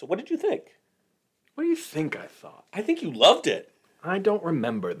metallic, so what did you think? What do you think I thought? I think you loved it. I don't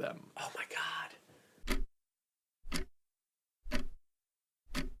remember them. Oh my god.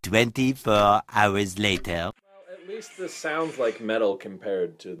 24 hours later. Well, at least this sounds like metal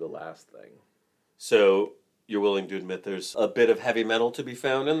compared to the last thing. So, you're willing to admit there's a bit of heavy metal to be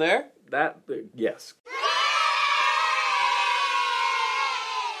found in there? Yes.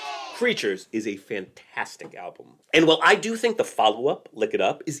 Creatures is a fantastic album. And while I do think the follow-up, Lick It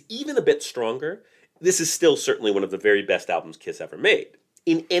Up, is even a bit stronger, this is still certainly one of the very best albums Kiss ever made.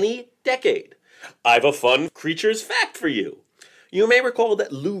 In any decade. I've a fun Creatures fact for you. You may recall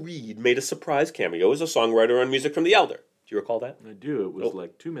that Lou Reed made a surprise cameo as a songwriter on music from The Elder. Do you recall that? I do. It was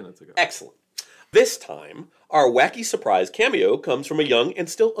like 2 minutes ago. Excellent. This time, our wacky surprise cameo comes from a young and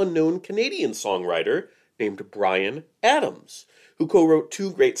still unknown Canadian songwriter named Bryan Adams, who co-wrote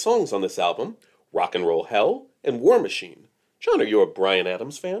 2 great songs on this album, Rock and Roll Hell and War Machine. John, are you a Bryan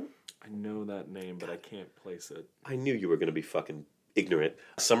Adams fan? I know that name, but I can't place it. I knew you were going to be fucking ignorant.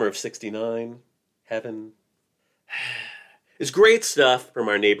 Summer of '69, Heaven. It's great stuff from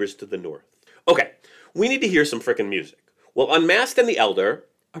our neighbors to the north. Okay, we need to hear some frickin' music. Well, Unmasked and The Elder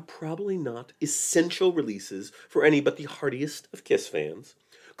are probably not essential releases for any but the hardiest of Kiss fans.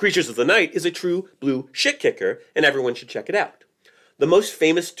 Creatures of the Night is a true blue shit kicker, and everyone should check it out. The most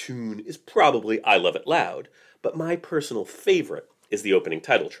famous tune is probably I Love It Loud, but my personal favorite is the opening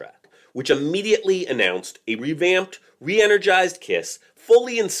title track, which immediately announced a revamped, re-energized Kiss,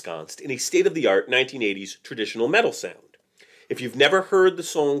 fully ensconced in a state-of-the-art 1980s traditional metal sound. If you've never heard the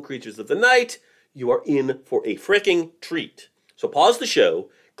song Creatures of the Night, you are in for a fricking treat. So pause the show,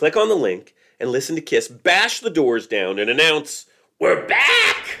 click on the link, and listen to Kiss bash the doors down and announce, "We're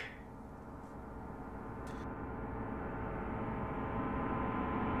back!"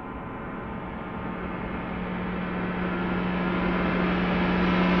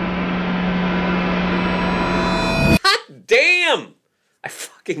 I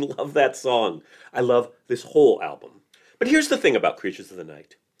fucking love that song. I love this whole album. But here's the thing about Creatures of the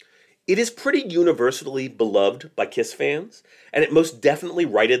Night. It is pretty universally beloved by Kiss fans, and it most definitely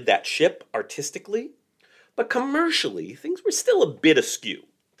righted that ship artistically. But commercially, things were still a bit askew.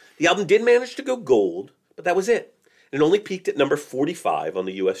 The album did manage to go gold, but that was it. It only peaked at number 45 on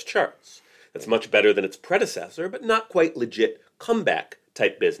the US charts. That's much better than its predecessor, but not quite legit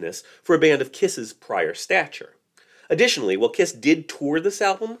comeback-type business for a band of Kiss's prior stature. Additionally, while Kiss did tour this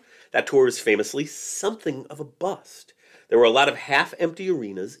album, that tour was famously something of a bust. There were a lot of half-empty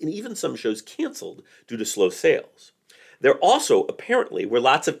arenas, and even some shows canceled due to slow sales. There also, apparently, were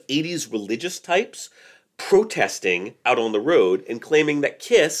lots of 80s religious types protesting out on the road and claiming that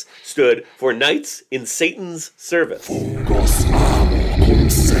Kiss stood for Knights in Satan's Service.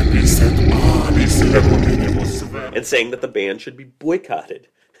 And saying that the band should be boycotted.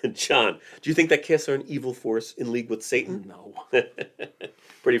 John, do you think that Kiss are an evil force in league with Satan? No.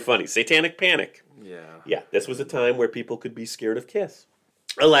 Pretty funny. Satanic panic. Yeah, this was a time where people could be scared of Kiss.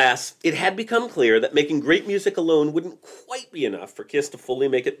 Alas, it had become clear that making great music alone wouldn't quite be enough for Kiss to fully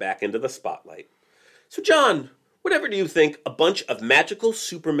make it back into the spotlight. So John, whatever do you think a bunch of magical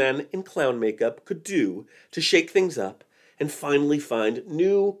supermen in clown makeup could do to shake things up and finally find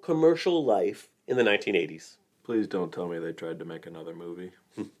new commercial life in the 1980s? Please don't tell me they tried to make another movie.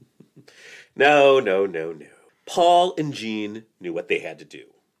 No. Paul and Gene knew what they had to do.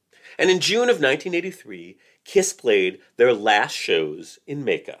 And in June of 1983, Kiss played their last shows in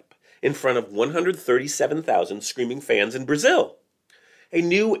makeup in front of 137,000 screaming fans in Brazil. A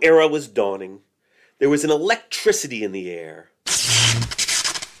new era was dawning. There was an electricity in the air.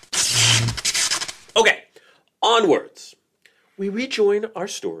 Okay, onwards. We rejoin our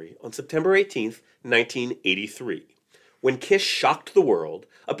story on September 18th, 1983, when Kiss shocked the world,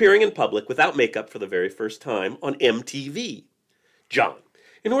 appearing in public without makeup for the very first time on MTV. John,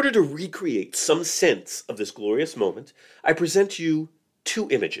 in order to recreate some sense of this glorious moment, I present you two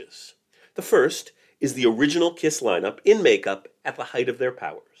images. The first is the original Kiss lineup in makeup at the height of their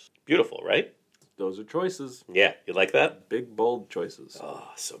powers. Beautiful, right? Those are choices. Yeah, you like that? Big, bold choices. Oh,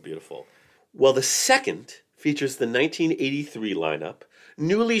 so beautiful. Well, the second features the 1983 lineup,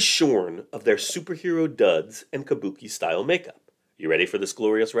 newly shorn of their superhero duds and kabuki-style makeup. You ready for this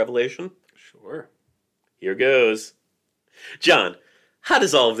glorious revelation? Sure. Here goes. John, how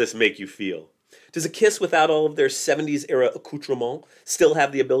does all of this make you feel? Does a Kiss without all of their 70s-era accoutrement still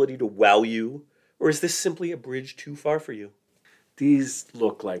have the ability to wow you? Or is this simply a bridge too far for you? These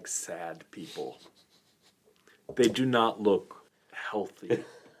look like sad people. They do not look healthy.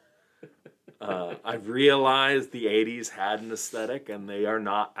 I've realized the 80s had an aesthetic, and they are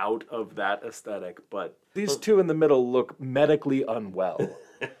not out of that aesthetic, but these two in the middle look medically unwell.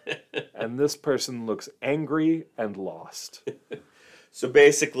 And this person looks angry and lost. So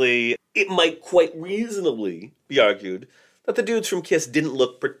basically, it might quite reasonably be argued that the dudes from Kiss didn't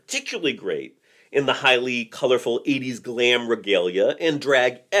look particularly great in the highly colorful 80s glam regalia and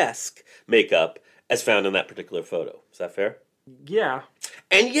drag-esque makeup as found in that particular photo. Is that fair? Yeah.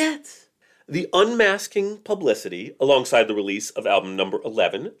 And yet, the unmasking publicity alongside the release of album number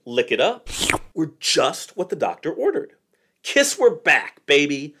 11, Lick It Up, were just what the doctor ordered. Kiss were back,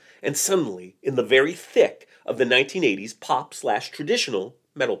 baby, and suddenly in the very thick of the 1980s pop/traditional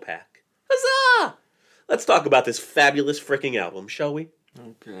metal pack. Huzzah! Let's talk about this fabulous fricking album, shall we?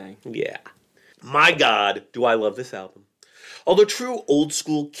 Okay. Yeah. My God, do I love this album. Although true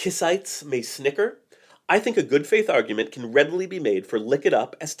old-school Kissites may snicker, I think a good faith argument can readily be made for Lick It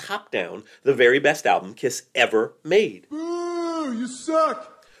Up as top-down the very best album Kiss ever made. Boo! You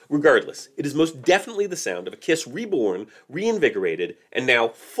suck! Regardless, it is most definitely the sound of a Kiss reborn, reinvigorated, and now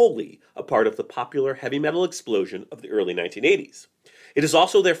fully a part of the popular heavy metal explosion of the early 1980s. It is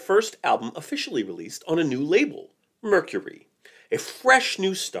also their first album officially released on a new label, Mercury. A fresh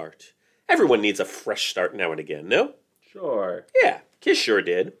new start. Everyone needs a fresh start now and again, no? Sure. Yeah, Kiss sure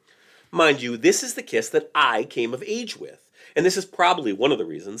did. Mind you, this is the Kiss that I came of age with, and this is probably one of the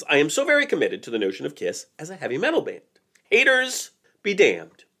reasons I am so very committed to the notion of Kiss as a heavy metal band. Haters, be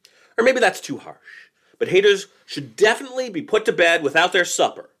damned. Or maybe that's too harsh, but haters should definitely be put to bed without their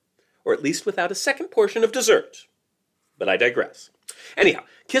supper, or at least without a second portion of dessert. But I digress. Anyhow,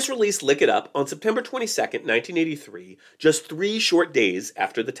 Kiss released Lick It Up on September 22nd, 1983, just 3 short days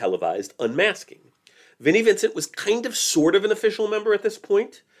after the televised unmasking. Vinnie Vincent was kind of sort of an official member at this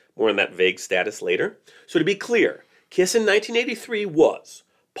point, more on that vague status later. So to be clear, Kiss in 1983 was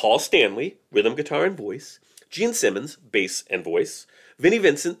Paul Stanley, rhythm guitar and voice, Gene Simmons, bass and voice, Vinnie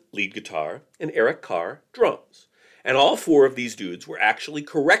Vincent, lead guitar, and Eric Carr, drums. And all 4 of these dudes were actually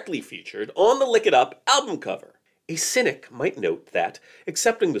correctly featured on the Lick It Up album cover. A cynic might note that,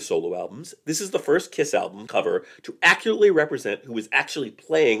 excepting the solo albums, this is the first Kiss album cover to accurately represent who was actually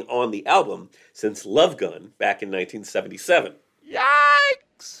playing on the album since Love Gun back in 1977.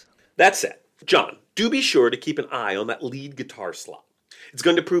 Yikes! That said, John, do be sure to keep an eye on that lead guitar slot. It's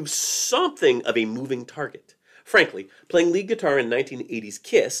going to prove something of a moving target. Frankly, playing lead guitar in 1980s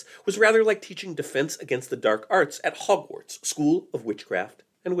Kiss was rather like teaching defense against the dark arts at Hogwarts, School of Witchcraft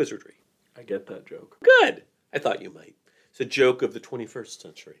and Wizardry. I get that joke. Good! I thought you might. It's a joke of the 21st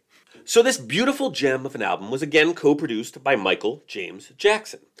century. So this beautiful gem of an album was again co-produced by Michael James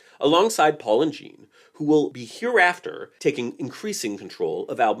Jackson, alongside Paul and Gene, who will be hereafter taking increasing control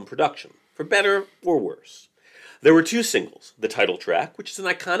of album production, for better or worse. There were 2 singles, the title track, which is an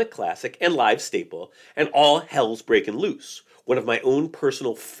iconic classic and live staple, and All Hell's Breaking Loose, one of my own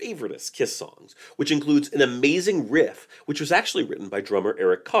personal favoritist Kiss songs, which includes an amazing riff, which was actually written by drummer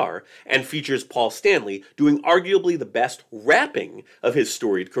Eric Carr, and features Paul Stanley doing arguably the best rapping of his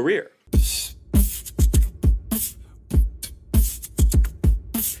storied career.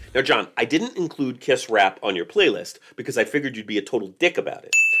 Now, John, I didn't include Kiss rap on your playlist because I figured you'd be a total dick about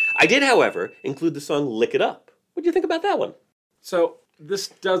it. I did, however, include the song Lick It Up. What do you think about that one? So, this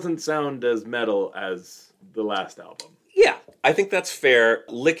doesn't sound as metal as the last album. Yeah, I think that's fair.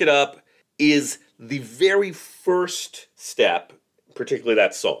 Lick It Up is the very first step, particularly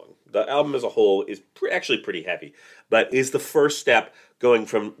that song. The album as a whole is actually pretty heavy, but is the first step going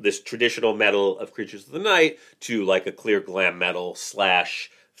from this traditional metal of Creatures of the Night to like a clear glam metal /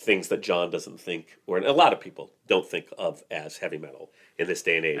 things that John doesn't think, or a lot of people don't think of as heavy metal in this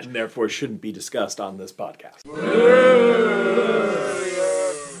day and age. And therefore shouldn't be discussed on this podcast.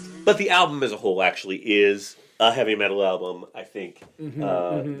 But the album as a whole actually is a heavy metal album, I think.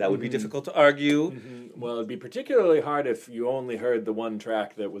 That would be difficult to argue. Well, it'd be particularly hard if you only heard the one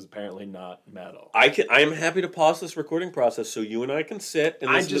track that was apparently not metal. I am happy to pause this recording process so you and I can sit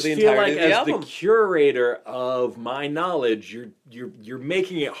and listen to the I just feel entirety like of the as album. the curator of my knowledge, you're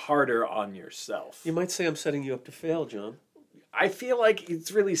making it harder on yourself. You might say I'm setting you up to fail, John. I feel like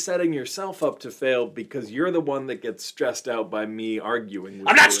it's really setting yourself up to fail because you're the one that gets stressed out by me arguing with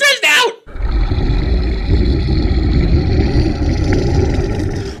I'm not you. stressed out!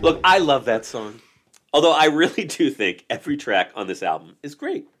 Look, I love that song. Although I really do think every track on this album is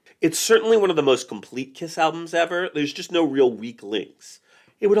great. It's certainly one of the most complete Kiss albums ever. There's just no real weak links.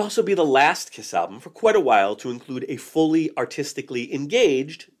 It would also be the last Kiss album for quite a while to include a fully artistically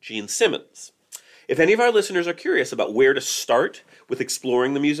engaged Gene Simmons. If any of our listeners are curious about where to start with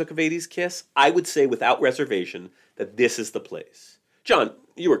exploring the music of 80s Kiss, I would say without reservation that this is the place. John,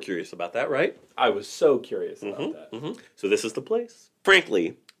 you were curious about that, right? I was so curious about that. So this is the place.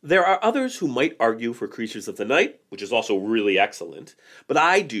 Frankly, there are others who might argue for Creatures of the Night, which is also really excellent, but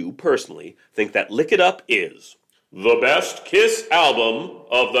I do, personally, think that Lick It Up is the best Kiss album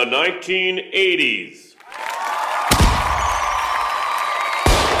of the 1980s.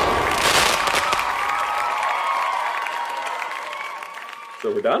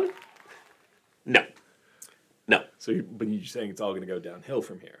 So we're done? No. So, but you're saying it's all going to go downhill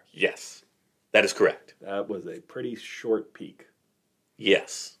from here. Yes. That is correct. That was a pretty short peak.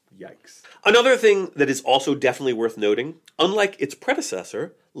 Yes. Yikes. Another thing that is also definitely worth noting, unlike its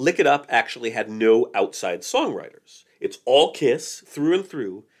predecessor, Lick It Up actually had no outside songwriters. It's all Kiss, through and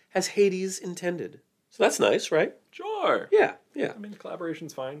through, as Hades intended. So that's nice, right? Sure. Yeah. I mean,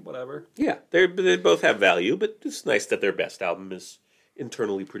 collaboration's fine, whatever. Yeah, they both have value, but it's nice that their best album is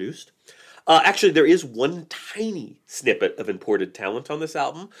internally produced. Actually, there is one tiny snippet of imported talent on this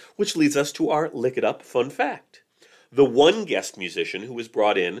album, which leads us to our Lick It Up fun fact. The one guest musician who was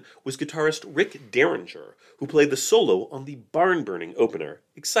brought in was guitarist Rick Derringer, who played the solo on the barn-burning opener,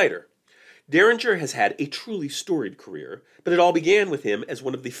 Exciter. Derringer has had a truly storied career, but it all began with him as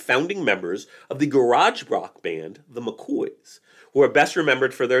one of the founding members of the garage rock band, the McCoys, who are best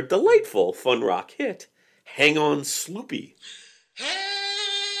remembered for their delightful fun rock hit, Hang On Sloopy. Hang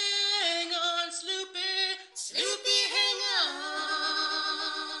on, Sloopy, Sloopy, hang on.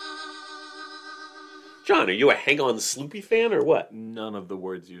 John, are you a Hang On Sloopy fan or what? None of the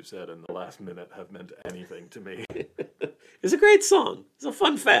words you said in the last minute have meant anything to me. It's a great song. It's a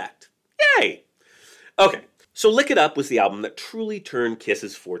fun fact. Yay! Okay, so Lick It Up was the album that truly turned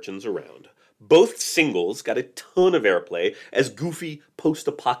Kiss's fortunes around. Both singles got a ton of airplay as goofy,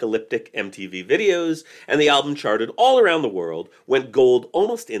 post-apocalyptic MTV videos, and the album charted all around the world, went gold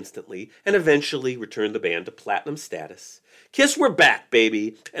almost instantly, and eventually returned the band to platinum status. Kiss were back,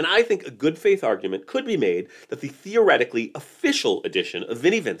 baby, and I think a good faith argument could be made that the theoretically official edition of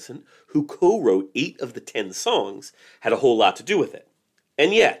Vinnie Vincent, who co-wrote 8 of the 10 songs, had a whole lot to do with it.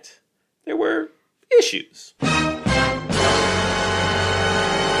 And yet, there were issues.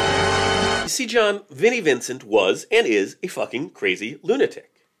 see, John, Vinnie Vincent was and is a fucking crazy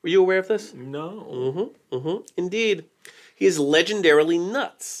lunatic. Were you aware of this? No. Indeed. He is legendarily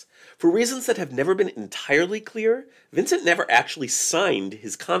nuts. For reasons that have never been entirely clear, Vincent never actually signed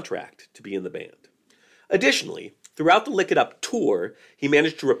his contract to be in the band. Additionally, throughout the Lick It Up tour, he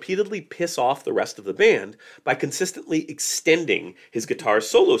managed to repeatedly piss off the rest of the band by consistently extending his guitar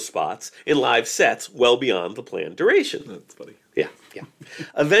solo spots in live sets well beyond the planned duration. That's funny. Yeah.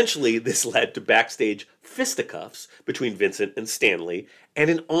 Eventually, this led to backstage fisticuffs between Vincent and Stanley, and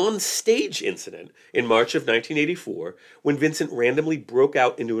an on-stage incident in March of 1984 when Vincent randomly broke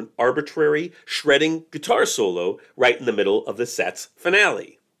out into an arbitrary, shredding guitar solo right in the middle of the set's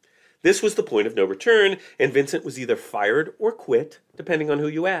finale. This was the point of no return, and Vincent was either fired or quit, depending on who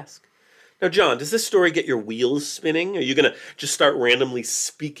you ask. Now, John, does this story get your wheels spinning? Are you going to just start randomly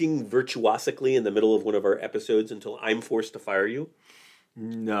speaking virtuosically in the middle of one of our episodes until I'm forced to fire you?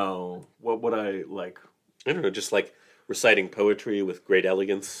 No. What would I like? I don't know, just like reciting poetry with great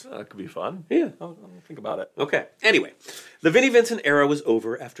elegance. That could be fun. Yeah. I'll think about it. Okay. Anyway, the Vinnie Vincent era was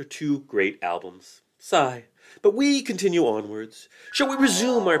over after 2 great albums. Sigh. But we continue onwards. Shall we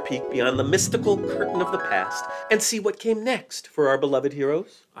resume our peek beyond the mystical curtain of the past and see what came next for our beloved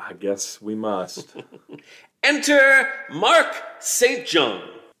heroes? I guess we must. Enter Mark St. John.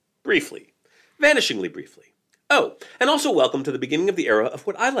 Briefly. Vanishingly briefly. Oh, and also welcome to the beginning of the era of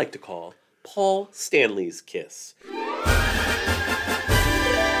what I like to call Paul Stanley's Kiss.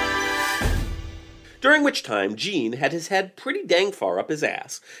 During which time Gene had his head pretty dang far up his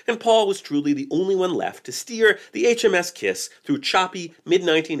ass, and Paul was truly the only one left to steer the HMS Kiss through choppy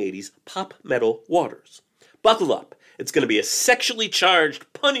mid-1980s pop metal waters. Buckle up, it's going to be a sexually charged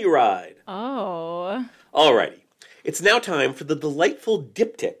punny ride. Oh. Alrighty, it's now time for the delightful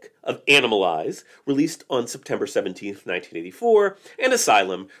diptych of Animalize, released on September 17th, 1984, and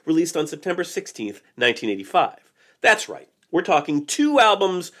Asylum, released on September 16th, 1985. That's right. We're talking 2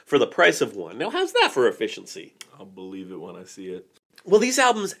 albums for the price of 1. Now, how's that for efficiency? I'll believe it when I see it. Well, these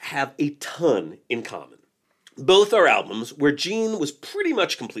albums have a ton in common. Both are albums where Gene was pretty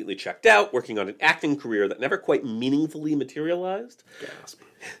much completely checked out, working on an acting career that never quite meaningfully materialized. Gasp.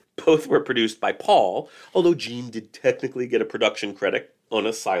 Both were produced by Paul, although Gene did technically get a production credit on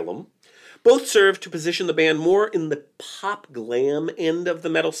Asylum. Both served to position the band more in the pop glam end of the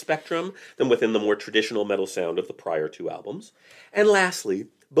metal spectrum than within the more traditional metal sound of the prior 2 albums. And lastly,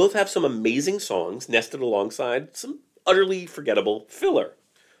 both have some amazing songs nested alongside some utterly forgettable filler.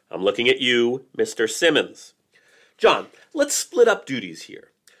 I'm looking at you, Mr. Simmons. John, let's split up duties here.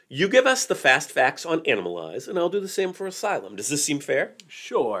 You give us the fast facts on Animalize, and I'll do the same for Asylum. Does this seem fair?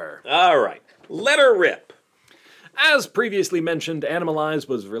 Sure. All right. Let her rip. As previously mentioned, Animalize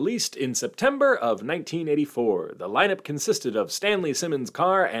was released in September of 1984. The lineup consisted of Stanley Simmons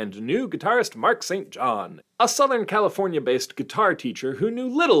Carr and new guitarist Mark St. John, a Southern California-based guitar teacher who knew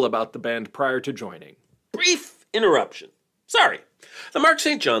little about the band prior to joining. Brief interruption. Sorry. The Mark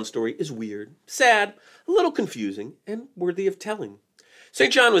St. John story is weird, sad, a little confusing, and worthy of telling.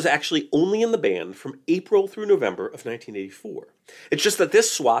 St. John was actually only in the band from April through November of 1984. It's just that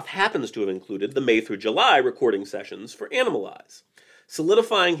this swath happens to have included the May through July recording sessions for Animalize,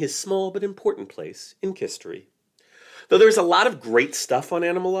 solidifying his small but important place in history. Though there's a lot of great stuff on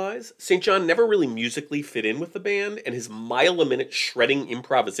Animalize, St. John never really musically fit in with the band, and his mile-a-minute shredding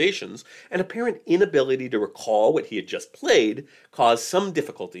improvisations and apparent inability to recall what he had just played caused some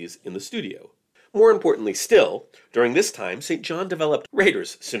difficulties in the studio. More importantly still, during this time, St. John developed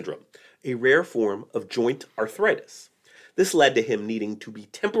Rader's syndrome, a rare form of joint arthritis. This led to him needing to be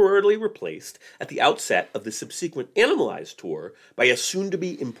temporarily replaced at the outset of the subsequent Animalize tour by a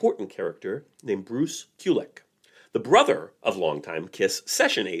soon-to-be important character named Bruce Kulick, the brother of longtime Kiss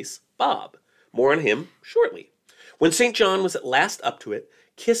session ace Bob. More on him shortly. When St. John was at last up to it,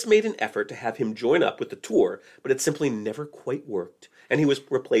 Kiss made an effort to have him join up with the tour, but it simply never quite worked, and he was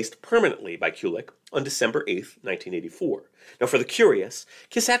replaced permanently by Kulick on December 8th, 1984. Now, for the curious,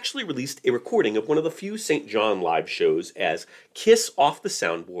 Kiss actually released a recording of one of the few St. John live shows as Kiss Off the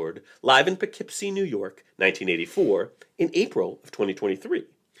Soundboard, live in Poughkeepsie, New York, 1984, in April of 2023.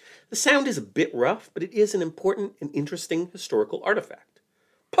 The sound is a bit rough, but it is an important and interesting historical artifact.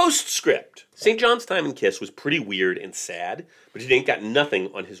 Postscript. St. John's time in Kiss was pretty weird and sad, but it ain't got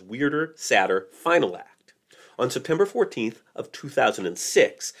nothing on his weirder, sadder final act. On September 14th of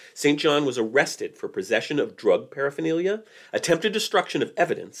 2006, St. John was arrested for possession of drug paraphernalia, attempted destruction of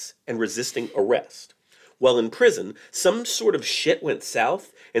evidence, and resisting arrest. While in prison, some sort of shit went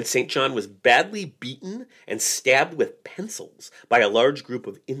south, and St. John was badly beaten and stabbed with pencils by a large group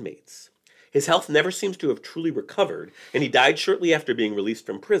of inmates. His health never seems to have truly recovered, and he died shortly after being released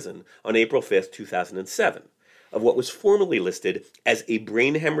from prison on April 5th, 2007, of what was formerly listed as a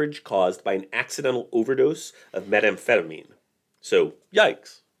brain hemorrhage caused by an accidental overdose of methamphetamine. So,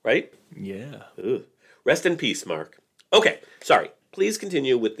 yikes, right? Yeah. Ugh. Rest in peace, Mark. Okay, sorry. Please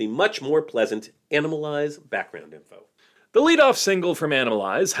continue with the much more pleasant Animalize background info. The lead-off single from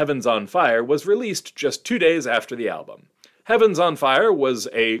Animalize, Heaven's on Fire, was released just 2 days after the album. Heaven's on Fire was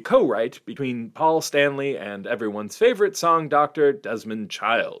a co-write between Paul Stanley and everyone's favorite song doctor, Desmond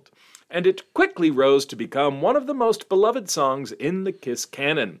Child, and it quickly rose to become one of the most beloved songs in the Kiss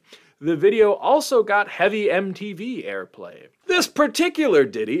canon. The video also got heavy MTV airplay. This particular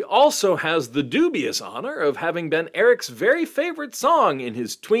ditty also has the dubious honor of having been Eric's very favorite song in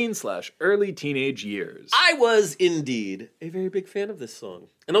his tween/early teenage years. I was indeed a very big fan of this song.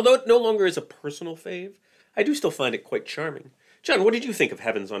 And although it no longer is a personal fave, I do still find it quite charming. John, what did you think of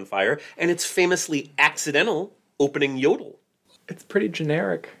Heaven's on Fire and its famously accidental opening yodel? It's pretty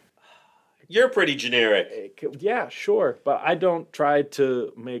generic. You're pretty generic. Yeah, sure, but I don't try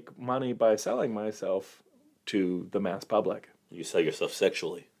to make money by selling myself to the mass public. You sell yourself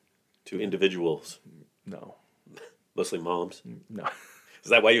sexually to individuals. No. Mostly moms. No. Is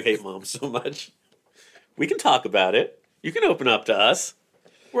that why you hate moms so much? We can talk about it. You can open up to us.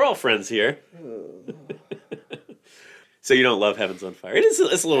 We're all friends here. So you don't love Heaven's on Fire? It's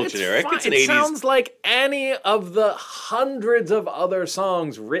a little generic. Fine. It's an It 80s. sounds like any of the hundreds of other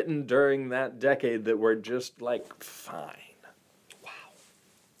songs written during that decade that were just, like, fine.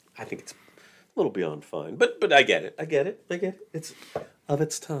 I think it's a little beyond fine. But I get it. It's of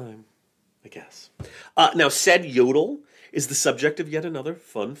its time, I guess. Now, said yodel is the subject of yet another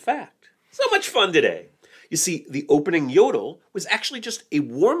fun fact. So much fun today. You see, the opening yodel was actually just a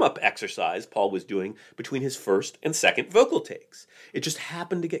warm-up exercise Paul was doing between his first and second vocal takes. It just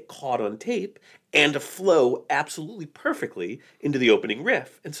happened to get caught on tape and to flow absolutely perfectly into the opening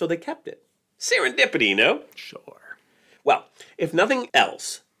riff, and so they kept it. Serendipity, no? Sure. Well, if nothing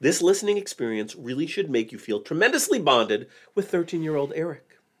else, this listening experience really should make you feel tremendously bonded with 13-year-old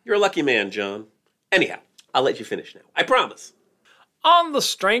Eric. You're a lucky man, John. Anyhow, I'll let you finish now. I promise. On the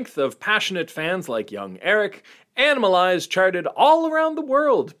strength of passionate fans like young Eric, Animalize charted all around the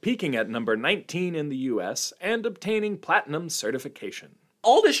world, peaking at number 19 in the US and obtaining platinum certification.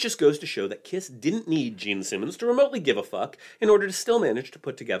 All this just goes to show that Kiss didn't need Gene Simmons to remotely give a fuck in order to still manage to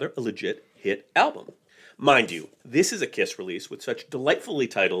put together a legit hit album. Mind you, this is a Kiss release with such delightfully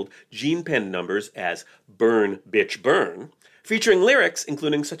titled Gene-penned numbers as Burn, Bitch, Burn, featuring lyrics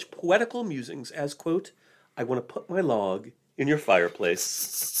including such poetical musings as, quote, I want to put my log in your fireplace.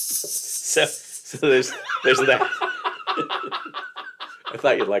 So there's that. I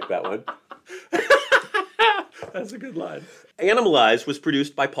thought you'd like that one. That's a good line. Animalize was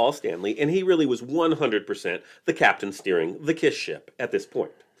produced by Paul Stanley, and he really was 100% the captain steering the Kiss ship at this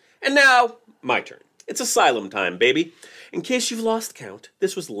point. And now, my turn. It's Asylum time, baby. In case you've lost count,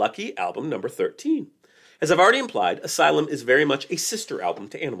 this was lucky album number 13. As I've already implied, Asylum is very much a sister album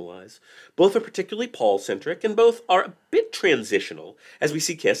to Animalize. Both are particularly Paul-centric, and both are a bit transitional, as we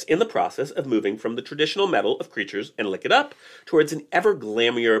see Kiss in the process of moving from the traditional metal of Creatures and Lick It Up towards an ever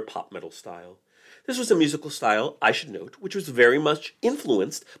glammier pop metal style. This was a musical style, I should note, which was very much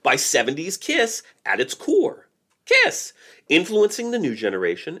influenced by 70s Kiss at its core. Kiss, influencing the new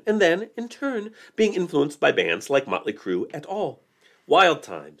generation, and then, in turn, being influenced by bands like Motley Crue et al. Wild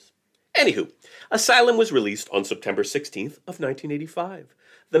times. Anywho, Asylum was released on September 16th of 1985.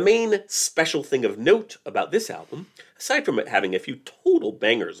 The main special thing of note about this album, aside from it having a few total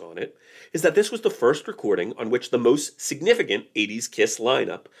bangers on it, is that this was the first recording on which the most significant 80s Kiss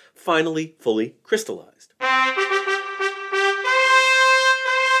lineup finally fully crystallized.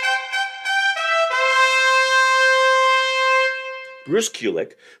 Bruce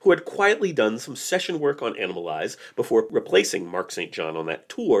Kulick, who had quietly done some session work on Animalize before replacing Mark St. John on that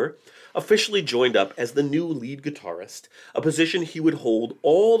tour, officially joined up as the new lead guitarist, a position he would hold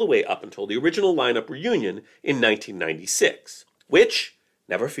all the way up until the original lineup reunion in 1996, which,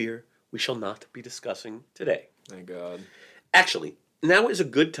 never fear, we shall not be discussing today. Thank God. Actually, now is a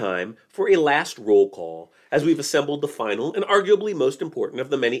good time for a last roll call, as we've assembled the final and arguably most important of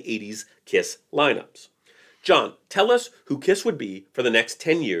the many 80s Kiss lineups. John, tell us who Kiss would be for the next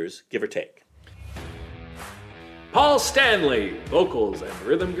 10 years, give or take. Paul Stanley, vocals and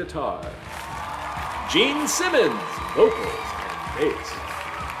rhythm guitar. Gene Simmons, vocals and bass.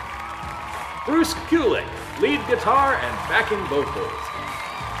 Bruce Kulick, lead guitar and backing vocals.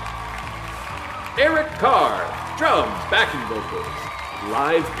 Eric Carr, drums, backing vocals.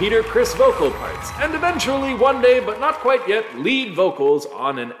 live Peter Criss vocal parts, and eventually, one day, but not quite yet, lead vocals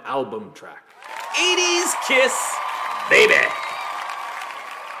on an album track. 80s Kiss, baby!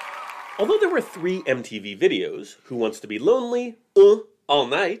 Although there were 3 MTV videos, Who Wants to Be Lonely, All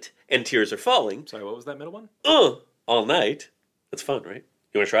Night, and Tears Are Falling. Sorry, what was that middle one? All Night. That's fun, right?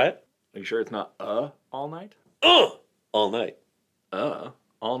 You want to try it? Are you sure it's not all night? All Night.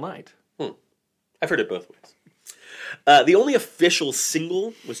 All night. I've heard it both ways. The only official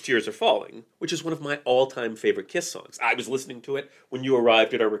single was Tears Are Falling, which is one of my all-time favorite Kiss songs. I was listening to it when you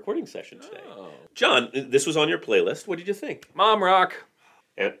arrived at our recording session today. John, this was on your playlist. What did you think? Mom rock.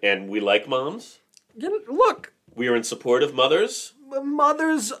 And we like moms? Look, We are in support of mothers?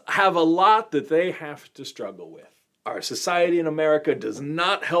 mothers have a lot that they have to struggle with. Our society in America does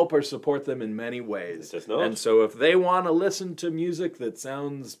not help or support them in many ways. It does not. And so if they want to listen to music that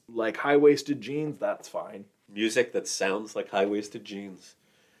sounds like high-waisted jeans, that's fine. Music that sounds like high-waisted jeans.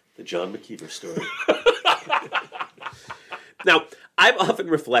 The John McKeever story. Now, I've often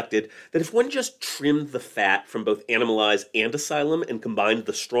reflected that if one just trimmed the fat from both Animalize and Asylum and combined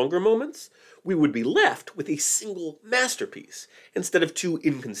the stronger moments, we would be left with a single masterpiece, instead of 2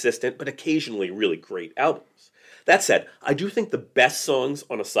 inconsistent but occasionally really great albums. That said, I do think the best songs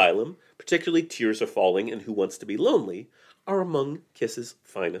on Asylum, particularly Tears Are Falling and Who Wants to Be Lonely, are among Kiss's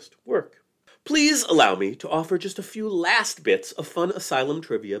finest work. Please allow me to offer just a few last bits of fun Asylum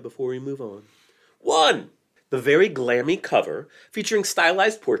trivia before we move on. 1. The very glammy cover, featuring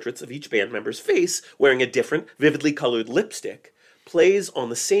stylized portraits of each band member's face wearing a different, vividly colored lipstick, plays on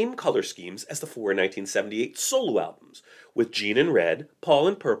the same color schemes as the 4 1978 solo albums, with Gene in red, Paul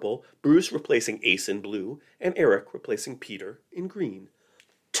in purple, Bruce replacing Ace in blue, and Eric replacing Peter in green.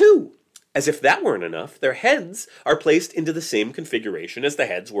 2. As if that weren't enough, their heads are placed into the same configuration as the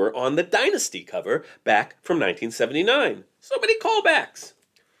heads were on the Dynasty cover back from 1979. So many callbacks.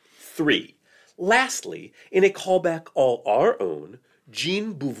 3. Lastly, in a callback all our own,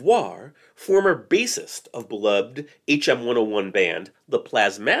 Jean Beauvoir, former bassist of beloved HM101 band The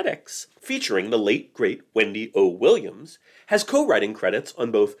Plasmatics, featuring the late great Wendy O. Williams, has co-writing credits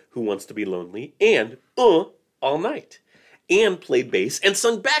on both Who Wants to Be Lonely and All Night, and played bass and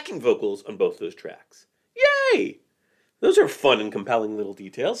sung backing vocals on both those tracks. Yay! Those are fun and compelling little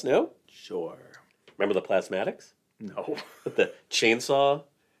details, no? Sure. Remember The Plasmatics? No. With the chainsaw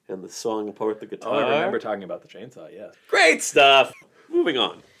and the song apart the guitar? Oh, I remember talking about the chainsaw, yes. Great stuff! Moving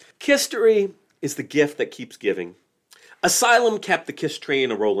on. Kisstory is the gift that keeps giving. Asylum kept the Kiss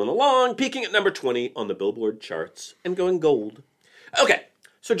train a-rolling along, peaking at number 20 on the Billboard charts and going gold. Okay,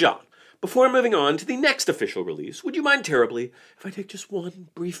 so John, before moving on to the next official release, would you mind terribly if I take just one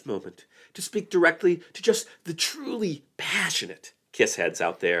brief moment to speak directly to just the truly passionate Kiss heads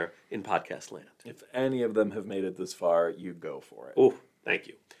out there in podcast land? If any of them have made it this far, you go for it. Oh, thank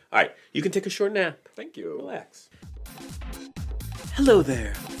you. All right, you can take a short nap. Thank you. Relax. Hello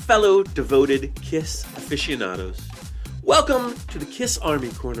there, fellow devoted Kiss aficionados. Welcome to the Kiss Army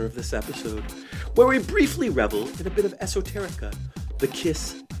corner of this episode, where we briefly revel in a bit of esoterica, the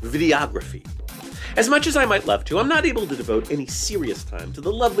Kiss videography. As much as I might love to, I'm not able to devote any serious time to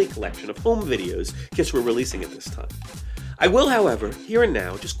the lovely collection of home videos Kiss were releasing at this time. I will, however, here and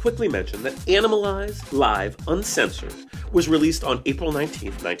now just quickly mention that Animalize Live Uncensored was released on April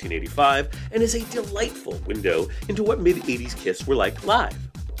 19th, 1985, and is a delightful window into what mid-80s Kiss were like live.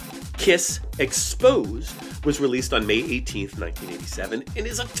 Kiss Exposed was released on May 18th, 1987, and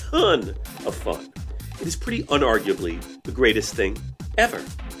is a ton of fun. It is pretty unarguably the greatest thing ever.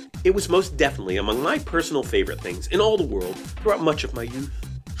 It was most definitely among my personal favorite things in all the world throughout much of my youth.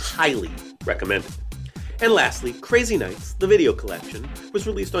 Highly recommended. And lastly, Crazy Nights, the video collection, was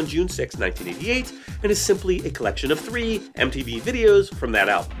released on June 6, 1988, and is simply a collection of 3 MTV videos from that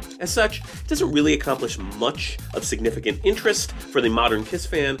album. As such, it doesn't really accomplish much of significant interest for the modern Kiss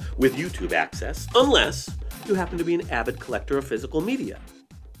fan with YouTube access, unless you happen to be an avid collector of physical media.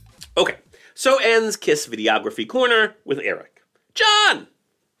 Okay, so ends Kiss Videography Corner with Eric. John!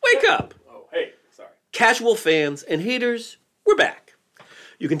 Wake up! Oh, hey, sorry. Casual fans and haters, we're back.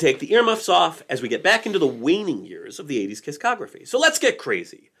 You can take the earmuffs off as we get back into the waning years of the 80s Kisscography. So let's get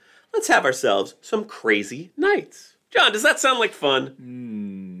crazy. Let's have ourselves some crazy nights. John, does that sound like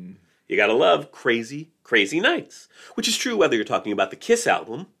fun? You gotta love crazy, crazy nights. Which is true whether you're talking about the Kiss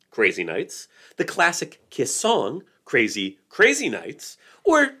album, Crazy Nights, the classic Kiss song, Crazy, Crazy Nights,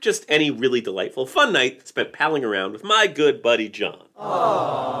 or just any really delightful fun night spent palling around with my good buddy John.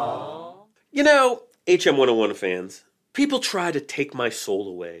 Aww. You know, HM101 fans, people try to take my soul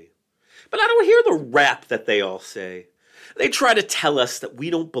away. But I don't hear the rap that they all say. They try to tell us that we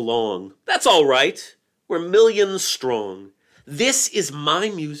don't belong. That's all right. We're millions strong. This is my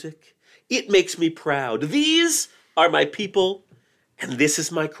music. It makes me proud. These are my people, and this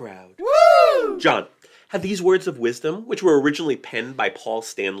is my crowd. Woo! John, have these words of wisdom, which were originally penned by Paul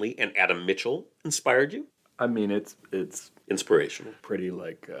Stanley and Adam Mitchell, inspired you? I mean, it's Inspirational. pretty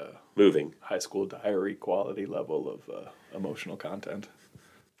like Moving. high school diary quality level of emotional content.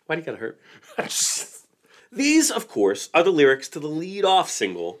 Why do you gotta hurt? These, of course, are the lyrics to the lead-off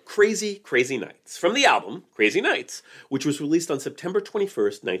single, Crazy, Crazy Nights, from the album Crazy Nights, which was released on September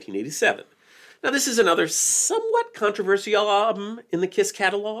 21st, 1987. Now, this is another somewhat controversial album in the Kiss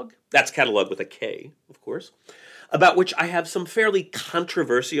catalog. That's catalog with a K, of course, about which I have some fairly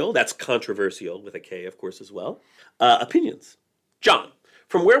controversial, that's controversial with a K, of course, as well, opinions. John,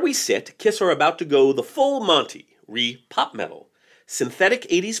 from where we sit, Kiss are about to go the full Monty, re-pop metal, synthetic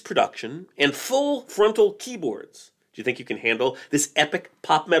 80s production, and full frontal keyboards. Do you think you can handle this epic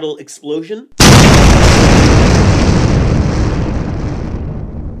pop metal explosion?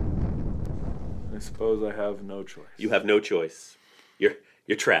 I suppose I have no choice. You have no choice. You're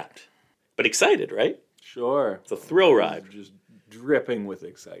trapped. But excited, right? Sure. It's a thrill ride. Just dripping with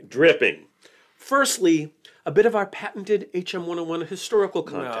excitement. Dripping. Firstly, a bit of our patented HM 101 historical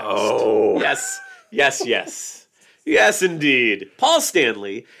context. No. Yes, indeed. Paul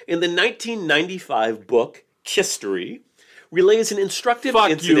Stanley, in the 1995 book Kisscography, relays an instructive Fuck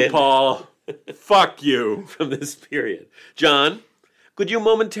incident you, Paul. Fuck you. from this period. John, could you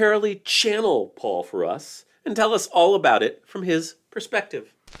momentarily channel Paul for us and tell us all about it from his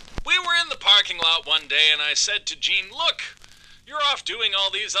perspective? We were in the parking lot one day and I said to Gene, look, you're off doing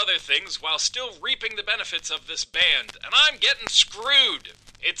all these other things while still reaping the benefits of this band, and I'm getting screwed.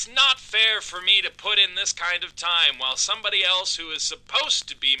 It's not fair for me to put in this kind of time while somebody else who is supposed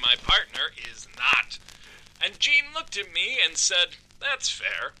to be my partner is not. And Gene looked at me and said, that's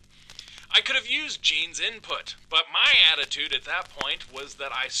fair. I could have used Gene's input, but my attitude at that point was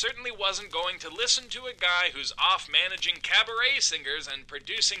that I certainly wasn't going to listen to a guy who's off managing cabaret singers and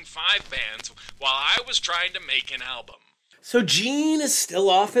producing 5 bands while I was trying to make an album. So Gene is still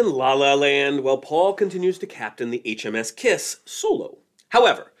off in La La Land while Paul continues to captain the HMS Kiss solo.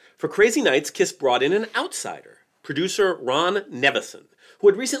 However, for Crazy Nights, Kiss brought in an outsider, producer Ron Nevison, who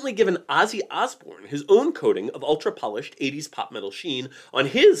had recently given Ozzy Osbourne his own coating of ultra-polished 80s pop metal sheen on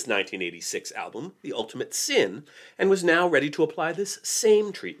his 1986 album, The Ultimate Sin, and was now ready to apply this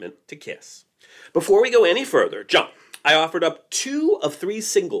same treatment to Kiss. Before we go any further, John, I offered up 2 of 3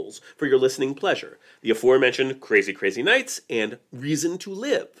 singles for your listening pleasure, the aforementioned Crazy Crazy Nights and Reason to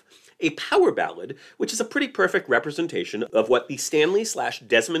Live, a power ballad which is a pretty perfect representation of what the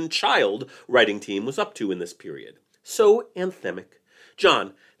Stanley/Desmond Child writing team was up to in this period. So anthemic.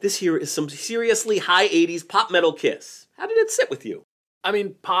 John, this here is some seriously high 80s pop metal Kiss. How did it sit with you? I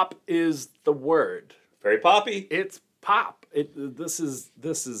mean, pop is the word. Very poppy. It's pop. This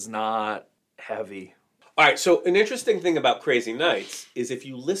is not heavy. All right, so an interesting thing about Crazy Nights is if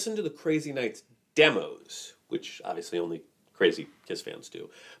you listen to the Crazy Nights demos, which obviously only crazy Kiss fans do,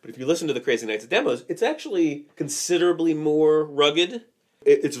 but if you listen to the Crazy Nights demos, it's actually considerably more rugged.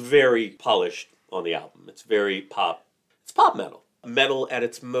 It's very polished on the album. It's very pop. It's pop metal. Metal at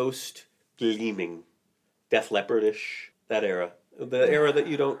its most gleaming. Def Leppard-ish, that era. The era that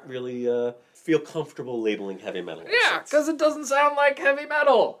you don't really feel comfortable labeling heavy metal. Yeah, because it doesn't sound like heavy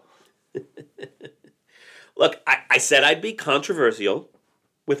metal. Look, I said I'd be controversial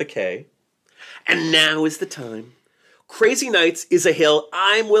with a K, and now is the time. Crazy Nights is a hill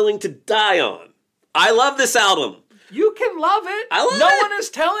I'm willing to die on. I love this album. You can love it. I love no it. one is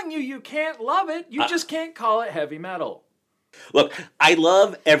telling you can't love it. You just can't call it heavy metal. Look, I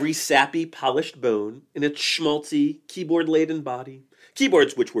love every sappy, polished bone in its schmaltzy, keyboard-laden body.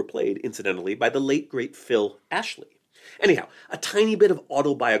 Keyboards which were played, incidentally, by the late, great Phil Ashley. Anyhow, a tiny bit of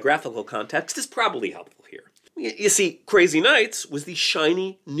autobiographical context is probably helpful here. You see, Crazy Nights was the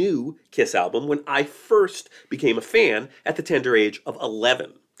shiny, new Kiss album when I first became a fan at the tender age of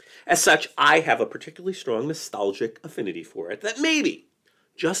 11. As such, I have a particularly strong nostalgic affinity for it that maybe,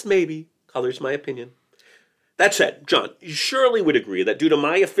 just maybe, colors my opinion. That said, John, you surely would agree that due to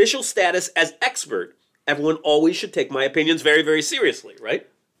my official status as expert, everyone always should take my opinions very, very seriously, right?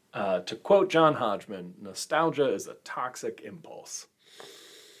 To quote John Hodgman, nostalgia is a toxic impulse.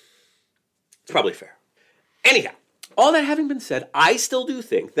 It's probably fair. Anyhow, all that having been said, I still do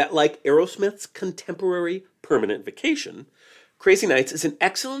think that like Aerosmith's contemporary Permanent Vacation, Crazy Nights is an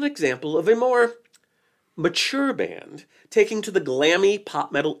excellent example of a more mature band taking to the glammy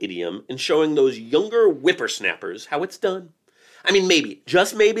pop metal idiom and showing those younger whippersnappers how it's done. I mean, maybe,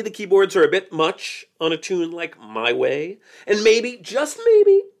 just maybe the keyboards are a bit much on a tune like My Way, and maybe, just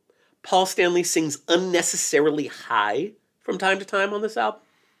maybe, Paul Stanley sings unnecessarily high for from time to time on this album.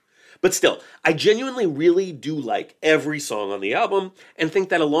 But still, I genuinely really do like every song on the album and think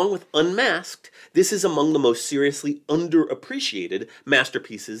that along with Unmasked, this is among the most seriously underappreciated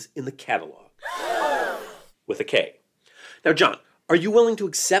masterpieces in the catalog. With a K. Now, John, are you willing to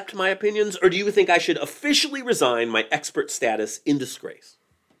accept my opinions, or do you think I should officially resign my expert status in disgrace?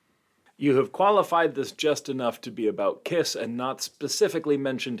 You have qualified this just enough to be about Kiss and not specifically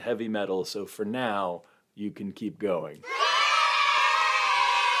mentioned heavy metal, so for now, you can keep going.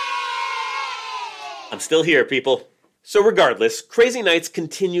 I'm still here, people. So regardless, Crazy Nights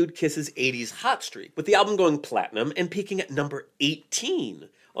continued Kiss's 80s hot streak, with the album going platinum and peaking at number 18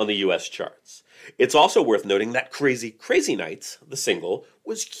 on the US charts. It's also worth noting that Crazy Crazy Nights, the single,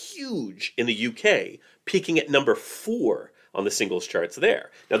 was huge in the UK, peaking at number 4 on the singles charts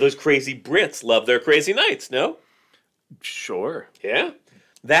there. Now those crazy Brits love their Crazy Nights, no? Sure. Yeah.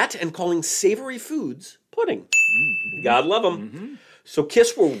 That and calling savory foods pudding. Mm-hmm. God love them. Mm-hmm. So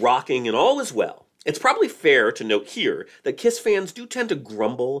Kiss were rocking and all is well. It's probably fair to note here that Kiss fans do tend to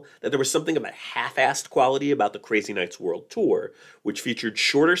grumble that there was something of a half-assed quality about the Crazy Nights World Tour, which featured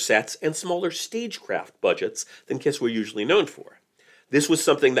shorter sets and smaller stagecraft budgets than Kiss were usually known for. This was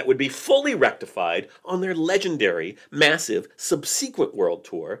something that would be fully rectified on their legendary, massive, subsequent World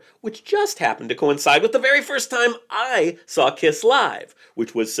Tour, which just happened to coincide with the very first time I saw Kiss live,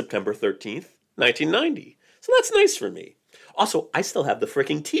 which was September 13th, 1990. So that's nice for me. Also, I still have the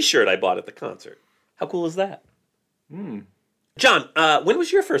freaking t-shirt I bought at the concert. How cool is that? John, when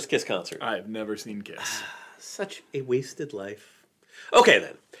was your first Kiss concert? I've never seen Kiss. Such a wasted life. Okay,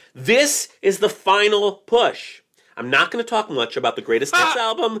 then. This is the final push. I'm not going to talk much about the greatest hits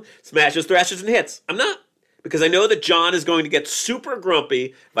album, smashes, thrashes, and hits. I'm not. Because I know that John is going to get super grumpy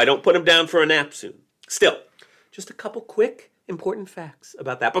if I don't put him down for a nap soon. Still, just a couple quick, important facts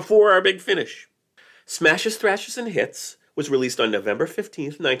about that before our big finish. Smashes, Thrashes, and Hits was released on November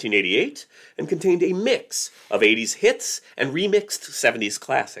 15th, 1988, and contained a mix of 80s hits and remixed 70s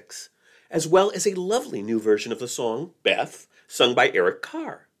classics, as well as a lovely new version of the song, Beth, sung by Eric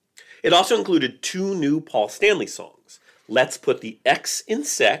Carr. It also included 2 new Paul Stanley songs, Let's Put the X in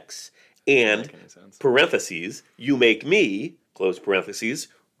Sex, and, parentheses, You Make Me, close parentheses,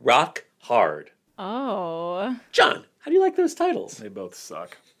 Rock Hard. Oh. John, how do you like those titles? They both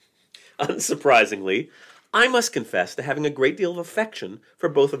suck. Unsurprisingly, I must confess to having a great deal of affection for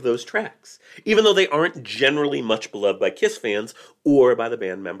both of those tracks, even though they aren't generally much beloved by Kiss fans or by the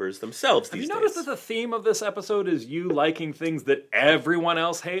band members themselves these days. Have you noticed that the theme of this episode is you liking things that everyone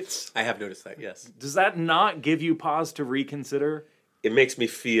else hates? I have noticed that, yes. Does that not give you pause to reconsider? It makes me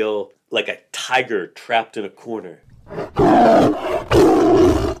feel like a tiger trapped in a corner.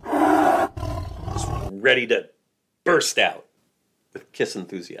 Just ready to burst out with Kiss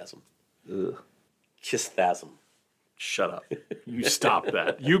enthusiasm. Ugh. Kiss-thasm. Shut up. You stop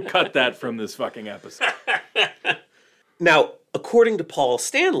that. You cut that from this fucking episode. Now, according to Paul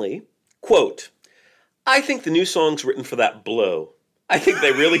Stanley, quote, I think the new songs written for that blow. I think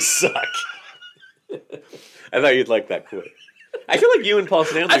they really suck. I thought you'd like that quote. I feel like you and Paul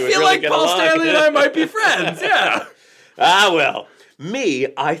Stanley would really get along. I feel like Paul Stanley and I might be friends, yeah. Well, me,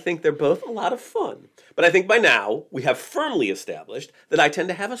 I think they're both a lot of fun. But I think by now, we have firmly established that I tend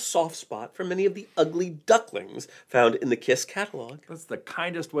to have a soft spot for many of the ugly ducklings found in the Kiss catalog. That's the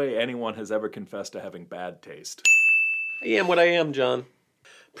kindest way anyone has ever confessed to having bad taste. I am what I am, John.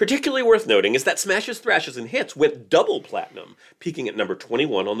 Particularly worth noting is that Smashes, Thrashes, and Hits went double platinum, peaking at number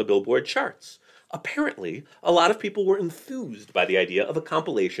 21 on the Billboard charts. Apparently, a lot of people were enthused by the idea of a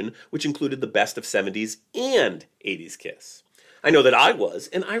compilation which included the best of 70s and 80s Kiss. I know that I was,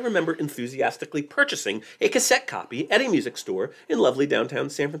 and I remember enthusiastically purchasing a cassette copy at a music store in lovely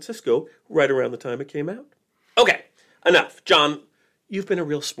downtown San Francisco right around the time it came out. Okay, enough. John, you've been a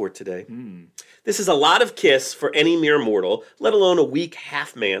real sport today. This is a lot of Kiss for any mere mortal, let alone a weak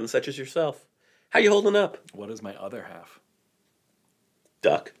half-man such as yourself. How you holding up? What is my other half?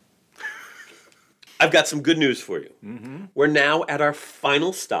 Duck. I've got some good news for you. We're now at our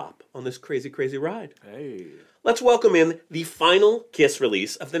final stop on this crazy, crazy ride. Hey. Let's welcome in the final Kiss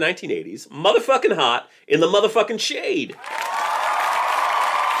release of the 1980s, Motherfucking Hot in the Motherfucking Shade.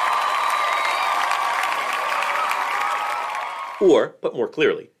 Or, put more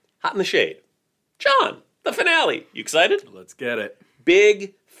clearly, Hot in the Shade. John, the finale. You excited? Let's get it.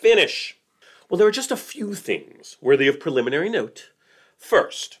 Big finish. Well, there are just a few things worthy of preliminary note.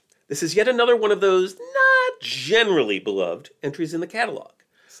 First, this is yet another one of those not generally beloved entries in the catalog.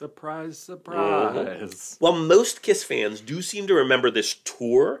 Surprise, surprise. While most Kiss fans do seem to remember this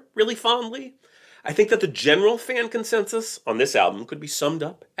tour really fondly, I think that the general fan consensus on this album could be summed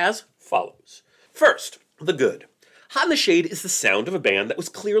up as follows. First, the good. Hot in the Shade is the sound of a band that was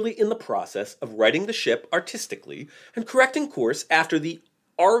clearly in the process of righting the ship artistically and correcting course after the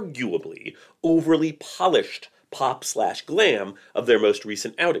arguably overly polished pop/glam of their most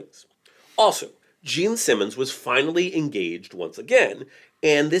recent outings. Also, Gene Simmons was finally engaged once again,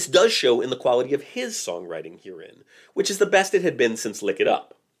 and this does show in the quality of his songwriting herein, which is the best it had been since Lick It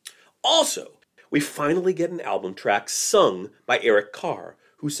Up. Also, we finally get an album track sung by Eric Carr,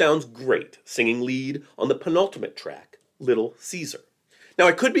 who sounds great singing lead on the penultimate track, Little Caesar. Now,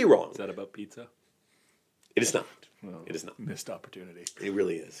 I could be wrong. Is that about pizza? It is not. Well, it is not. Missed opportunity. It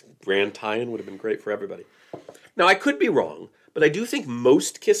really is. Grand tie-in would have been great for everybody. Now, I could be wrong, but I do think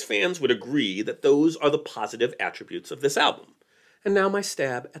most Kiss fans would agree that those are the positive attributes of this album. And now my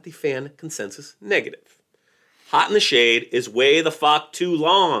stab at the fan consensus negative. Hot in the Shade is way the fuck too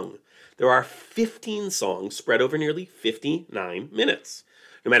long. There are 15 songs spread over nearly 59 minutes.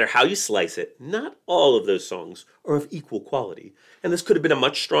 No matter how you slice it, not all of those songs are of equal quality, and this could have been a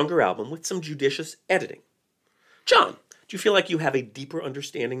much stronger album with some judicious editing. John, do you feel like you have a deeper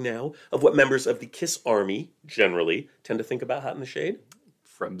understanding now of what members of the Kiss Army, generally, tend to think about Hot in the Shade?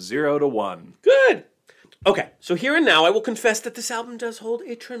 From 0 to 1. Good! Okay, so here and now I will confess that this album does hold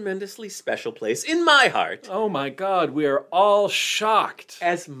a tremendously special place in my heart Oh my God, we are all shocked.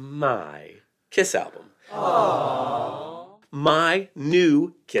 as my Kiss album. My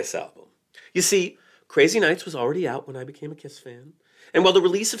new Kiss album. You see, Crazy Nights was already out when I became a Kiss fan. And while the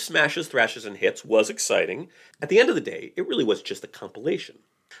release of Smashes, Thrashes, and Hits was exciting, at the end of the day, it really was just a compilation.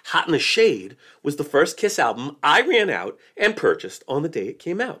 Hot in the Shade was the first Kiss album I ran out and purchased on the day it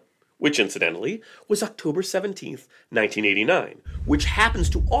came out, which incidentally was October 17th, 1989, which happens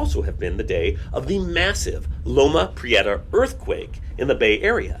to also have been the day of the massive Loma Prieta earthquake in the Bay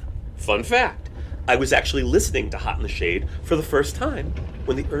Area. Fun fact, I was actually listening to Hot in the Shade for the first time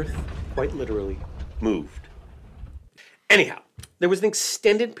when the earth quite literally moved. Anyhow, there was an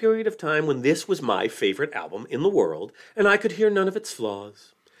extended period of time when this was my favorite album in the world, and I could hear none of its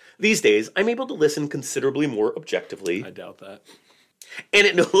flaws. These days, I'm able to listen considerably more objectively, I doubt that. and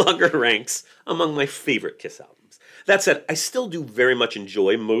it no longer ranks among my favorite Kiss albums. That said, I still do very much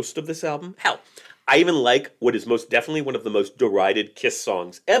enjoy most of this album. Hell, I even like what is most definitely one of the most derided Kiss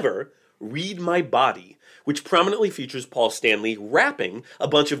songs ever, Read My Body, which prominently features Paul Stanley rapping a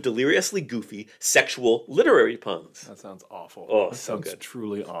bunch of deliriously goofy sexual literary puns. That sounds awful. Oh, that so sounds good.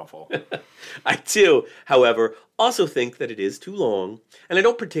 truly awful. I do, however, also think that it is too long, and I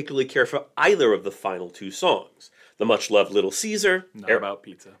don't particularly care for either of the final two songs. The much-loved Little Caesar. Not about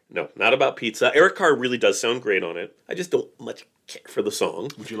pizza. No, not about pizza. Eric Carr really does sound great on it. I just don't much care for the song.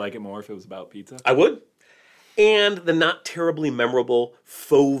 Would you like it more if it was about pizza? I would. And the not terribly memorable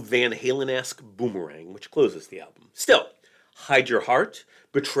faux Van Halen-esque Boomerang, which closes the album. Still, Hide Your Heart,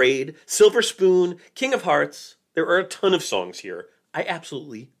 Betrayed, Silver Spoon, King of Hearts. There are a ton of songs here I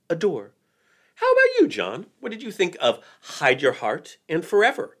absolutely adore. How about you, John? What did you think of Hide Your Heart and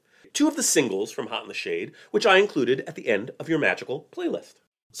Forever? Two of the singles from Hot in the Shade, which I included at the end of your magical playlist.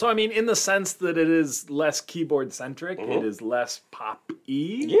 So, I mean, in the sense that it is less keyboard-centric, it is less pop-y,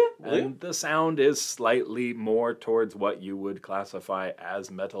 Yeah. and the sound is slightly more towards what you would classify as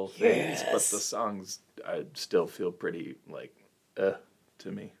metal things, but the songs still feel pretty, like,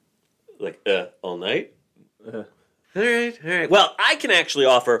 to me. Like, all night? All right. Well, I can actually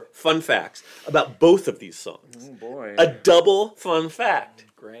offer fun facts about both of these songs. Oh, boy. A double fun fact.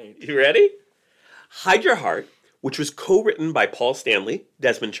 Great. You ready? Hide Your Heart, which was co-written by Paul Stanley,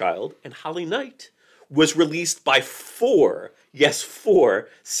 Desmond Child, and Holly Knight, was released by four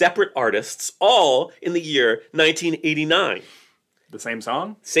separate artists, all in the year 1989. The same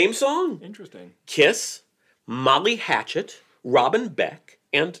song? Same song. Interesting. Kiss, Molly Hatchet, Robin Beck,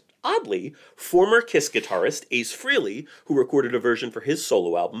 and, oddly, former Kiss guitarist Ace Frehley, who recorded a version for his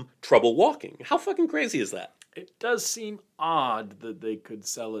solo album, Trouble Walking. How fucking crazy is that? It does seem odd that they could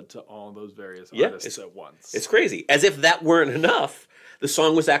sell it to all those various Yeah, artists at once. It's crazy. As if that weren't enough, the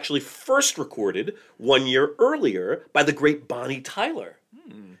song was actually first recorded 1 year earlier by the great Bonnie Tyler.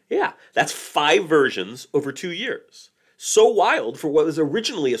 Yeah, that's 5 versions over 2 years. So wild for what was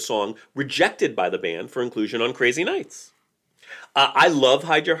originally a song rejected by the band for inclusion on Crazy Nights. I love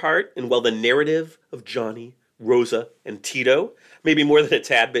Hide Your Heart, and while the narrative of Johnny, Rosa, and Tito may be more than a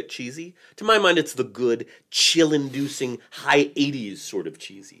tad bit cheesy, to my mind it's the good, chill-inducing, high 80s sort of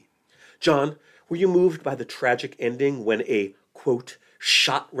cheesy. John, were you moved by the tragic ending when a, quote,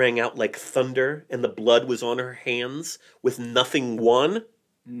 shot rang out like thunder and the blood was on her hands with nothing won?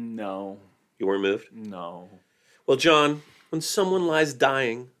 No. You weren't moved? No. Well, John, when someone lies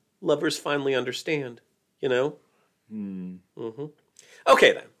dying, lovers finally understand, you know?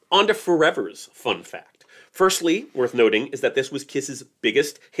 Okay then, on to Forever's fun fact. Firstly, worth noting is that this was Kiss's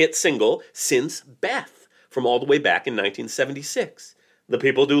biggest hit single since Beth, from all the way back in 1976. The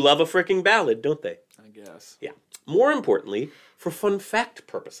people do love a fricking ballad, don't they? I guess. Yeah. More importantly, for fun fact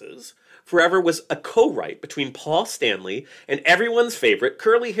purposes, Forever was a co-write between Paul Stanley and everyone's favorite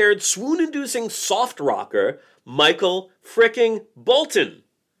curly-haired, swoon-inducing soft rocker, Michael fricking Bolton.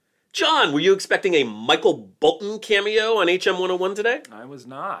 John, were you expecting a Michael Bolton cameo on HM 101 today? I was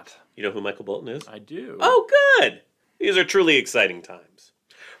not. You know who Michael Bolton is? I do. Oh, good. These are truly exciting times.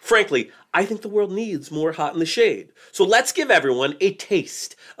 Frankly, I think the world needs more Hot in the Shade. So let's give everyone a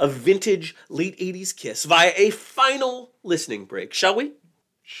taste of vintage late 80s Kiss via a final listening break, shall we?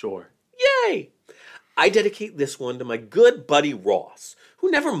 Sure. Yay! I dedicate this one to my good buddy Ross,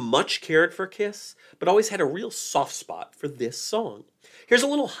 who never much cared for Kiss, but always had a real soft spot for this song. Here's a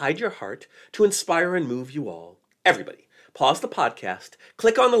little Hide Your Heart to inspire and move you all. Everybody, pause the podcast,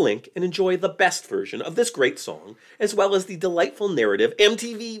 click on the link, and enjoy the best version of this great song, as well as the delightful narrative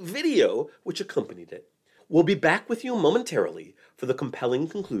MTV video which accompanied it. We'll be back with you momentarily for the compelling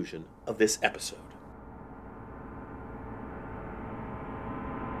conclusion of this episode.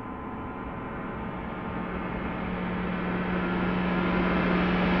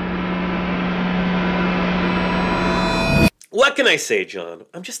 What can I say, John?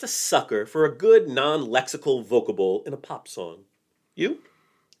 I'm just a sucker for a good non-lexical vocable in a pop song. You?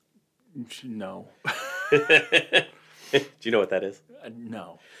 No. Do you know what that is?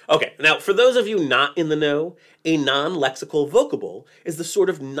 No. Okay, now for those of you not in the know, a non-lexical vocable is the sort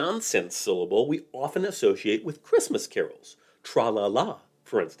of nonsense syllable we often associate with Christmas carols. Tra-la-la,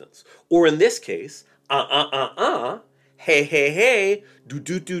 for instance. Or in this case, hey, hey, hey,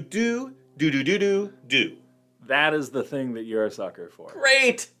 do-do-do-do, do-do-do-do-do. That is the thing that you're a sucker for.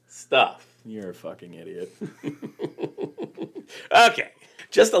 Great stuff. You're a fucking idiot. Okay,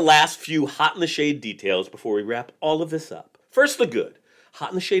 just the last few Hot in the Shade details before we wrap all of this up. First, the good.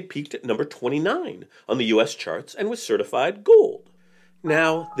 Hot in the Shade peaked at number 29 on the US charts and was certified gold.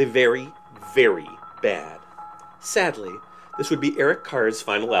 Now, the very, very bad. Sadly, this would be Eric Carr's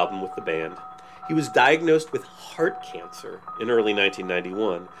final album with the band. He was diagnosed with heart cancer in early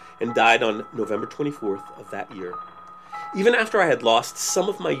 1991 and died on November 24th of that year. Even after I had lost some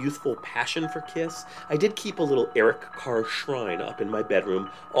of my youthful passion for Kiss, I did keep a little Eric Carr shrine up in my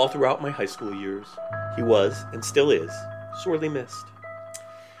bedroom all throughout my high school years. He was, and still is, sorely missed.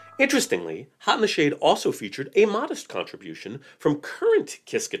 Interestingly, Hot in the Shade also featured a modest contribution from current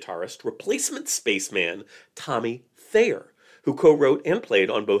Kiss guitarist, replacement spaceman Tommy Thayer, who co-wrote and played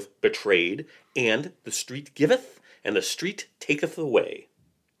on both Betrayed and The Street Giveth and The Street Taketh Away.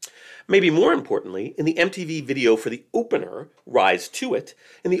 Maybe more importantly, in the MTV video for the opener, Rise to It,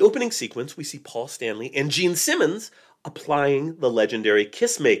 in the opening sequence we see Paul Stanley and Gene Simmons applying the legendary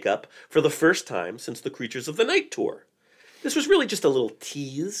Kiss makeup for the first time since the Creatures of the Night tour. This was really just a little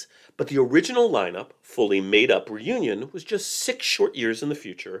tease, but the original lineup, fully made-up reunion, was just 6 short years in the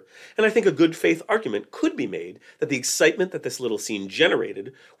future, and I think a good faith argument could be made that the excitement that this little scene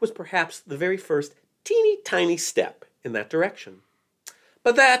generated was perhaps the very first teeny tiny step in that direction.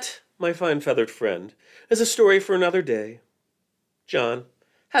 But that, my fine feathered friend, is a story for another day. John,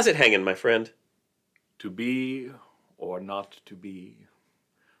 how's it hanging, my friend? To be or not to be.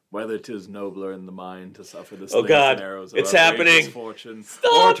 Whether 'tis nobler in the mind to suffer the slings God, and arrows of it's outrageous happening. fortune,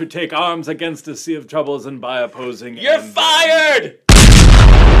 Stop. or to take arms against a sea of troubles and by opposing. You're and fired!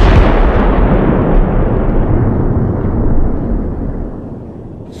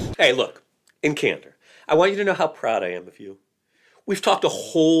 Hey, look, in candor, I want you to know how proud I am of you. We've talked a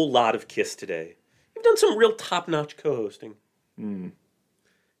whole lot of Kiss today. You've done some real top-notch co-hosting. You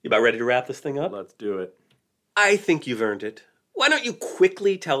about ready to wrap this thing up? Let's do it. I think you've earned it. Why don't you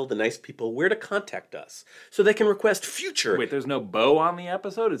quickly tell the nice people where to contact us so they can request future... Wait, there's no bow on the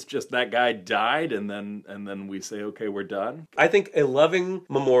episode? It's just that guy died and then we say, okay, we're done? I think a loving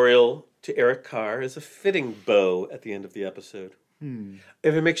memorial to Eric Carr is a fitting bow at the end of the episode.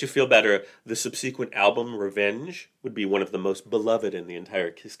 If it makes you feel better, the subsequent album, Revenge, would be one of the most beloved in the entire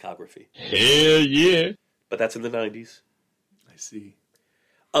Kisscography. Hell yeah. But that's in the 90s. I see.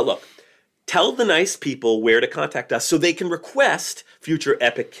 Look, tell the nice people where to contact us so they can request future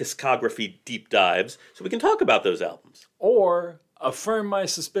epic Kisscography deep dives so we can talk about those albums. Or affirm my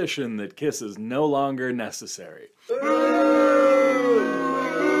suspicion that Kiss is no longer necessary.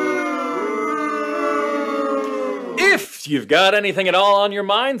 If you've got anything at all on your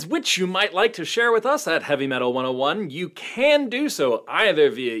minds which you might like to share with us at Heavy Metal 101, you can do so either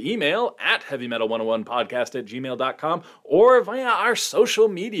via email at heavymetal101podcast@gmail.com or via our social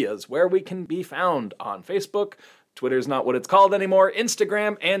medias where we can be found on Facebook, Twitter's not what it's called anymore,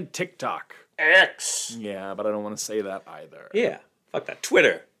 Instagram, and TikTok. X. Yeah, but I don't want to say that either. Yeah, fuck that.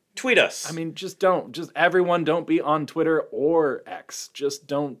 Twitter. Tweet us. I mean, just don't. Just everyone don't be on Twitter or X. Just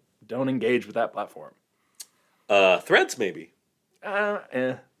don't engage with that platform. Threads, maybe.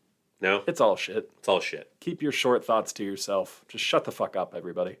 No? It's all shit. It's all shit. Keep your short thoughts to yourself. Just shut the fuck up,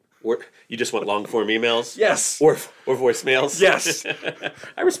 everybody. Or you just want long-form emails? Yes. Or voicemails? Yes.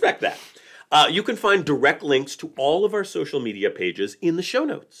 I respect that. You can find direct links to all of our social media pages in the show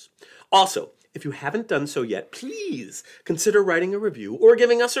notes. Also, if you haven't done so yet, please consider writing a review or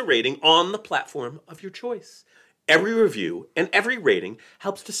giving us a rating on the platform of your choice. Every review and every rating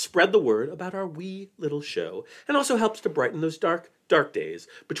helps to spread the word about our wee little show and also helps to brighten those dark, dark days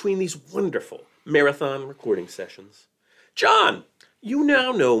between these wonderful marathon recording sessions. John, you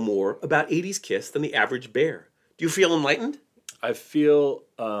now know more about 80s Kiss than the average bear. Do you feel enlightened? I feel,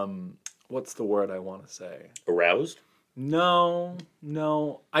 what's the word I want to say? Aroused? No.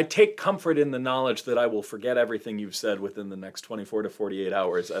 I take comfort in the knowledge that I will forget everything you've said within the next 24 to 48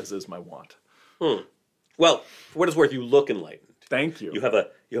 hours, as is my wont. Well, for what it's worth, you look enlightened. Thank you. You have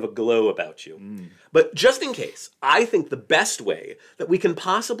a glow about you. But just in case, I think the best way that we can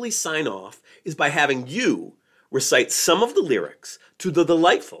possibly sign off is by having you recite some of the lyrics to the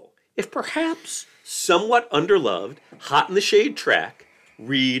delightful, if perhaps somewhat underloved, Hot in the Shade track,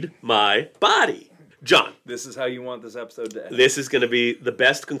 Read My Body. John. This is how you want this episode to end. This is going to be the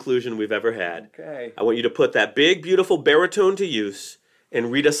best conclusion we've ever had. Okay. I want you to put that big, beautiful baritone to use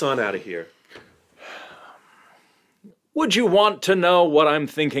and read us on out of here. Would you want to know what I'm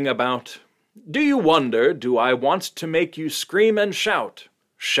thinking about? Do you wonder, do I want to make you scream and shout?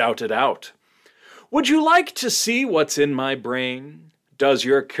 Shout it out. Would you like to see what's in my brain? Does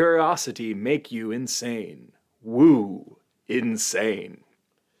your curiosity make you insane? Woo, insane.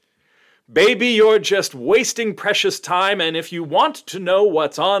 Baby, you're just wasting precious time, and if you want to know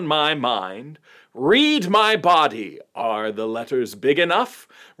what's on my mind, read my body. Are the letters big enough?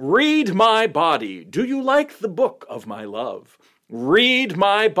 Read my body. Do you like the book of my love? Read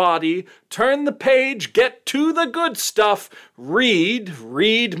my body. Turn the page. Get to the good stuff. Read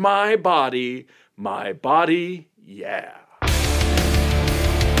my body. My body, yeah.